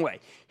wrong way.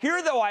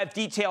 Here, though, I have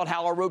detailed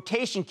how a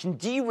rotation can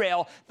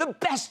derail the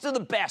best of the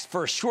best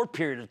for a short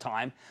period of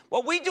time.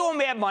 What we do on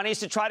Mad Money is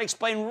to try to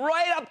explain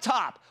right up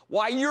top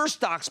why your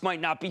stocks might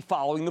not be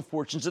following the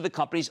fortunes of the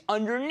companies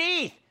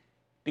underneath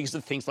because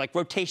of things like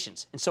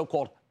rotations and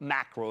so-called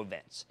macro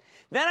events.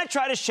 Then I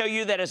try to show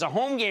you that as a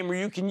home gamer,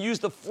 you can use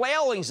the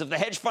flailings of the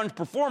hedge fund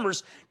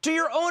performers to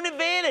your own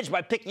advantage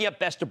by picking up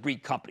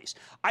best-of-breed companies.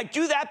 I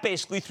do that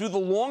basically through the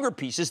longer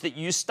pieces that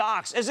use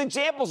stocks as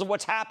examples of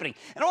what's happening,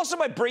 and also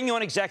by bringing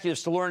on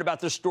executives to learn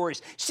about their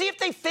stories. See if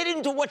they fit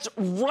into what's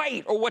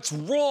right or what's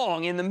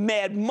wrong in the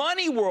Mad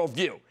Money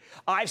worldview.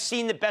 I've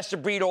seen that best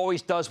of breed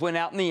always does win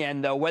out in the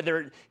end, though, whether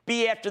it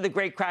be after the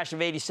great crash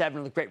of 87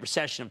 or the great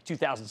recession of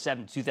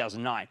 2007 to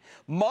 2009.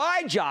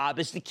 My job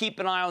is to keep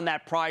an eye on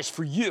that prize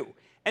for you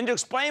and to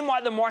explain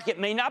why the market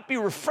may not be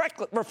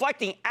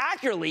reflecting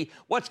accurately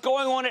what's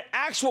going on at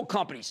actual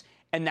companies.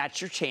 And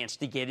that's your chance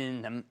to get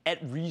in them at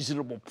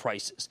reasonable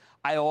prices.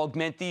 I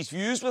augment these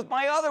views with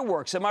my other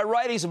works and my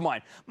writings of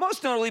mine,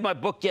 most notably my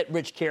book, Get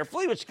Rich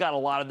Carefully, which got a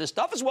lot of this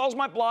stuff, as well as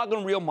my blog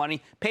on Real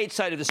Money, Paid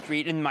Side of the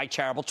Street, and my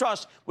charitable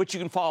trust, which you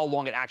can follow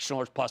along at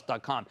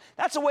actionalertsplus.com.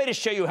 That's a way to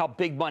show you how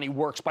big money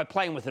works by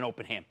playing with an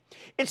open hand.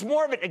 It's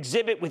more of an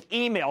exhibit with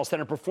emails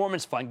than a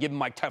performance fund, given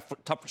my tough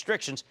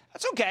restrictions.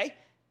 That's okay.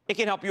 It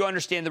can help you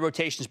understand the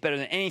rotations better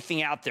than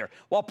anything out there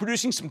while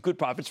producing some good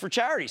profits for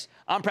charities.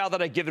 I'm proud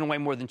that I've given away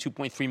more than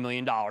 $2.3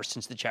 million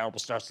since the charitable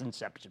trust's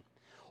inception.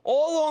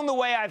 All along the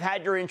way, I've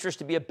had your interest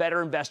to be a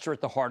better investor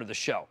at the heart of the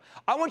show.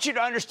 I want you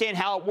to understand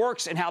how it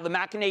works and how the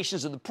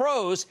machinations of the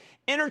pros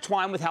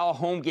intertwine with how a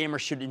home gamer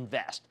should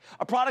invest,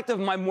 a product of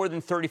my more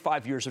than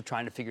 35 years of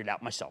trying to figure it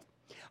out myself.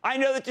 I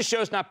know that the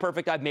show's not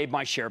perfect. I've made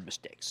my share of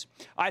mistakes.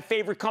 I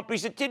favor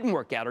companies that didn't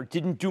work out or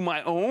didn't do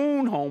my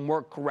own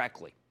homework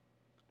correctly.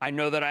 I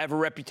know that I have a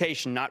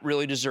reputation not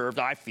really deserved,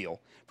 I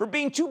feel, for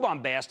being too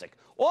bombastic.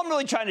 All I'm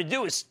really trying to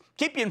do is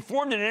keep you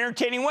informed in an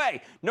entertaining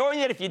way, knowing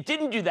that if you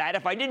didn't do that,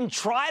 if I didn't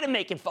try to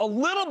make it a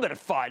little bit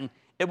of fun,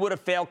 it would have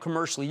failed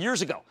commercially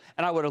years ago.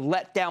 And I would have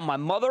let down my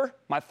mother,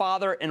 my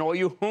father, and all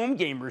you home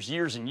gamers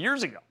years and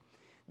years ago.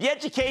 The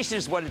education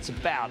is what it's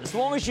about, as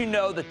long as you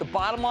know that the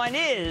bottom line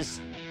is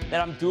that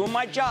I'm doing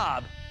my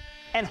job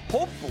and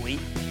hopefully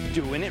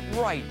doing it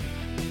right.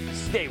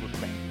 Stay with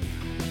Cramer.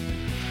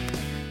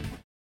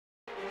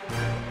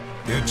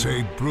 It's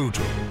a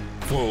brutal,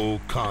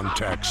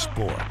 full-contact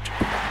sport.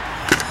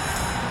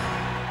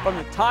 From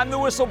the time the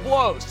whistle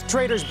blows,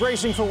 traders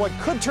bracing for what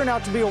could turn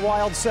out to be a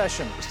wild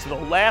session, to the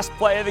last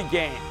play of the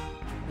game.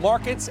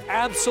 Markets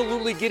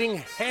absolutely getting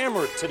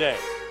hammered today.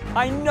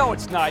 I know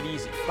it's not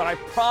easy, but I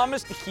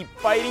promise to keep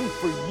fighting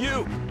for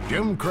you.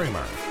 Jim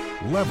Cramer,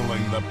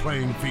 leveling the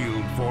playing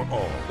field for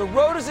all. The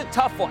road is a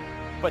tough one,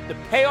 but the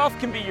payoff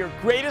can be your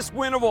greatest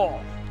win of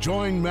all.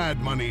 Join Mad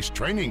Money's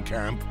training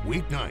camp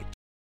weeknight.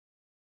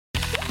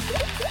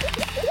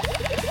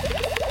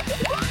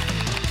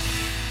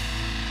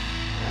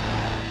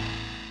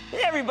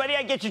 Hey everybody,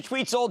 I get your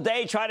tweets all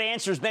day, try to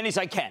answer as many as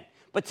I can.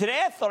 But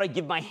today I thought I'd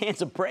give my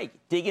hands a break,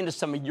 dig into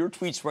some of your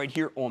tweets right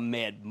here on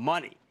Mad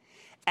Money.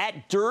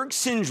 At Derg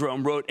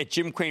Syndrome wrote at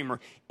Jim Cramer,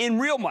 in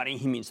Real Money,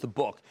 he means the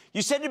book,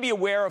 you said to be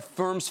aware of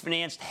firms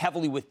financed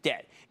heavily with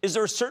debt. Is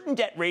there a certain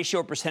debt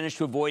ratio or percentage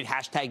to avoid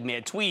hashtag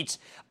mad tweets?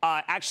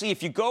 Actually,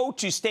 if you go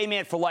to Stay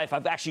Mad for Life,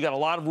 I've actually got a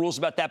lot of rules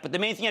about that. But the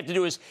main thing you have to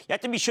do is you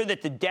have to be sure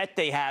that the debt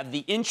they have,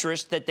 the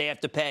interest that they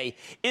have to pay,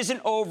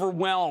 isn't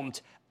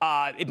overwhelmed.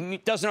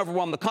 It doesn't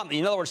overwhelm the company.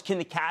 In other words, can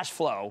the cash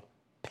flow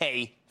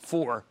pay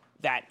for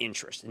that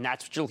interest? And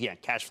that's what you're looking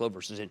at, cash flow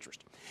versus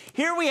interest.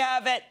 Here we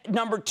have at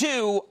number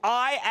 2,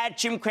 I at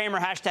Jim Cramer,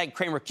 hashtag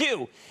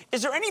CramerQ.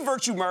 Is there any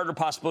virtue, merit, or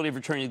possibility of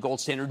returning to the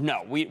gold standard?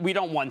 No, we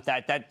don't want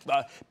that.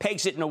 That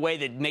pegs it in a way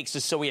that makes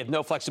us so we have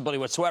no flexibility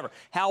whatsoever.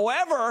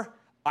 However,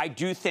 I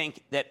do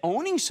think that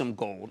owning some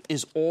gold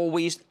is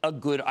always a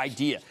good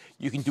idea.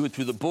 You can do it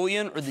through the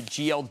bullion or the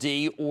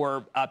GLD,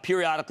 or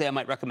periodically I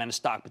might recommend a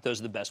stock, but those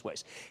are the best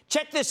ways.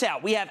 Check this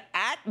out. We have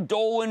at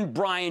Dolan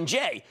Brian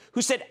J.,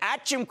 who said,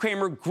 at Jim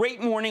Cramer,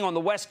 great morning on the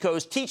West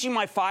Coast, teaching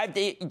my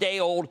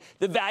 5-day-old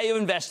the value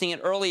of investing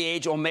at early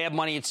age on Mad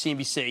Money at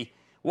CNBC.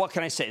 What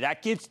can I say?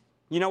 That kid,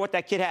 you know what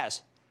that kid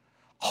has?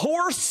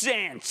 Horse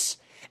sense.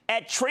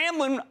 At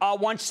Tramlin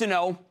wants to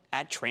know,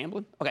 at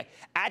Tramlin? Okay.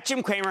 At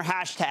Jim Cramer,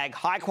 hashtag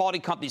high-quality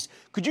companies.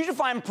 Could you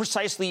define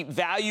precisely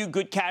value,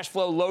 good cash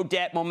flow, low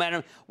debt,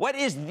 momentum? What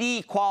is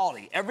the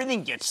quality?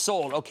 Everything gets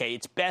sold. Okay,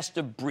 it's best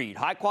of breed.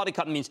 High-quality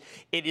company means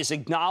it is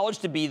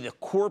acknowledged to be the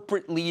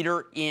corporate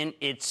leader in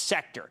its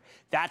sector.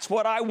 That's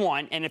what I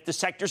want, and if the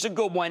sector's a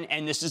good one,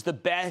 and this is the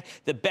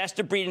best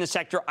of breed in the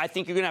sector, I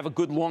think you're going to have a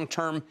good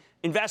long-term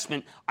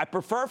investment. I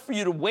prefer for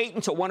you to wait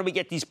until when we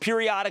get these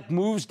periodic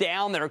moves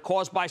down that are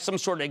caused by some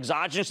sort of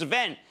exogenous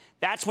event.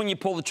 That's when you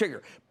pull the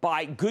trigger.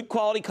 Buy good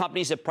quality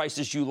companies at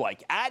prices you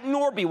like. At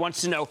Norby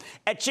wants to know,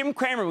 at Jim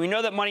Cramer, we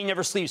know that money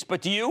never sleeps,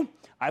 but do you?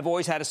 I've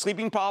always had a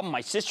sleeping problem. My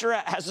sister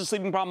has a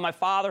sleeping problem. My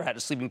father had a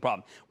sleeping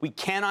problem. We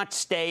cannot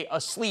stay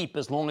asleep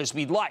as long as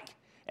we'd like.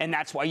 And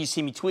that's why you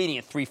see me tweeting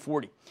at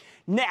 3:40.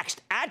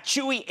 Next, at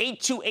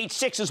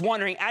Chewy8286 is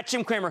wondering, at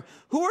Jim Cramer,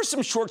 who are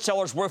some short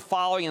sellers worth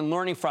following and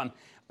learning from?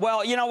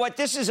 Well, you know what?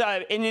 This is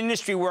an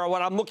industry where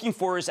what I'm looking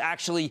for is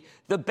actually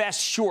the best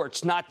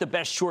shorts, not the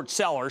best short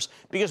sellers,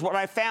 because what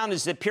I found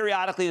is that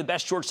periodically the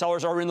best short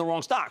sellers are in the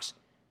wrong stocks.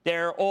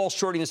 They're all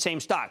shorting the same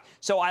stock.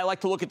 So I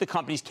like to look at the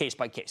companies case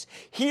by case.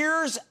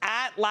 Here's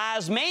at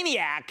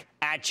Lasmaniac,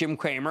 at Jim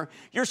Cramer.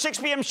 Your 6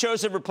 p.m.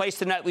 shows have replaced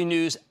the nightly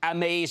news.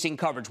 Amazing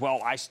coverage.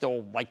 Well, I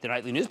still like the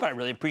nightly news, but I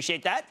really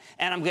appreciate that.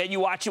 And I'm glad you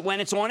watch it when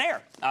it's on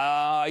air.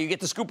 You get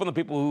the scoop on the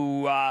people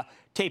who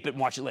tape it and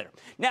watch it later.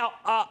 Now,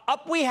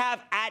 up we have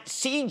at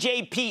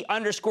CJP_TEO,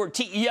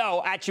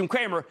 at Jim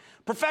Cramer.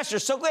 Professor,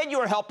 so glad you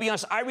are helping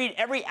us. I read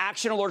every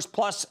Action Alerts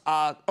Plus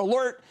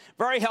alert.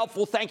 Very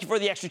helpful. Thank you for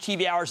the extra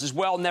TV hours as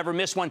well. Never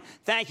miss one.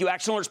 Thank you.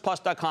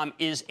 ActionAlertsPlus.com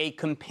is a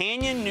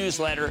companion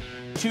newsletter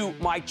to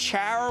my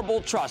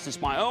charitable trust. It's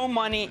my own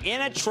money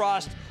in a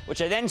trust,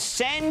 which I then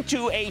send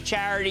to a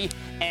charity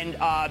and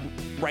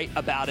write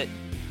about it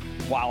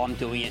while I'm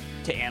doing it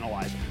to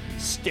analyze it.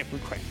 Stick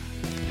with Cramer.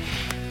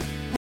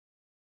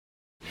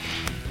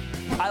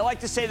 I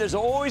like to say there's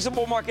always a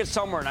bull market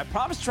somewhere, and I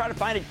promise to try to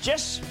find it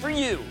just for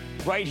you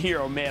right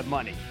here on Mad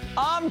Money.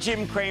 I'm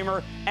Jim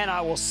Cramer, and I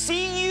will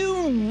see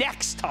you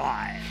next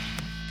time.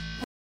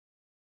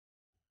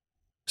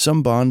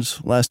 Some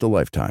bonds last a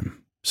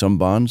lifetime. Some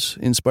bonds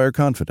inspire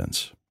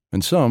confidence.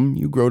 And some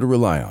you grow to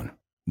rely on.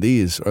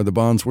 These are the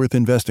bonds worth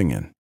investing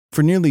in.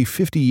 For nearly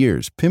 50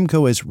 years,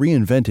 PIMCO has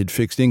reinvented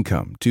fixed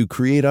income to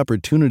create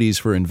opportunities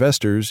for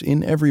investors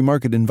in every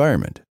market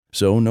environment.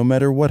 So no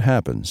matter what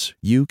happens,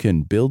 you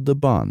can build the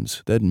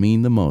bonds that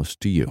mean the most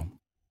to you.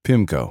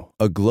 PIMCO,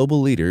 a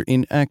global leader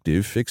in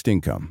active fixed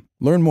income.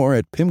 Learn more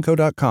at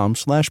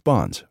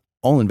pimco.com/bonds.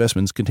 All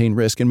investments contain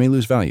risk and may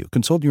lose value.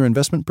 Consult your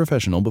investment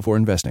professional before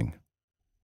investing.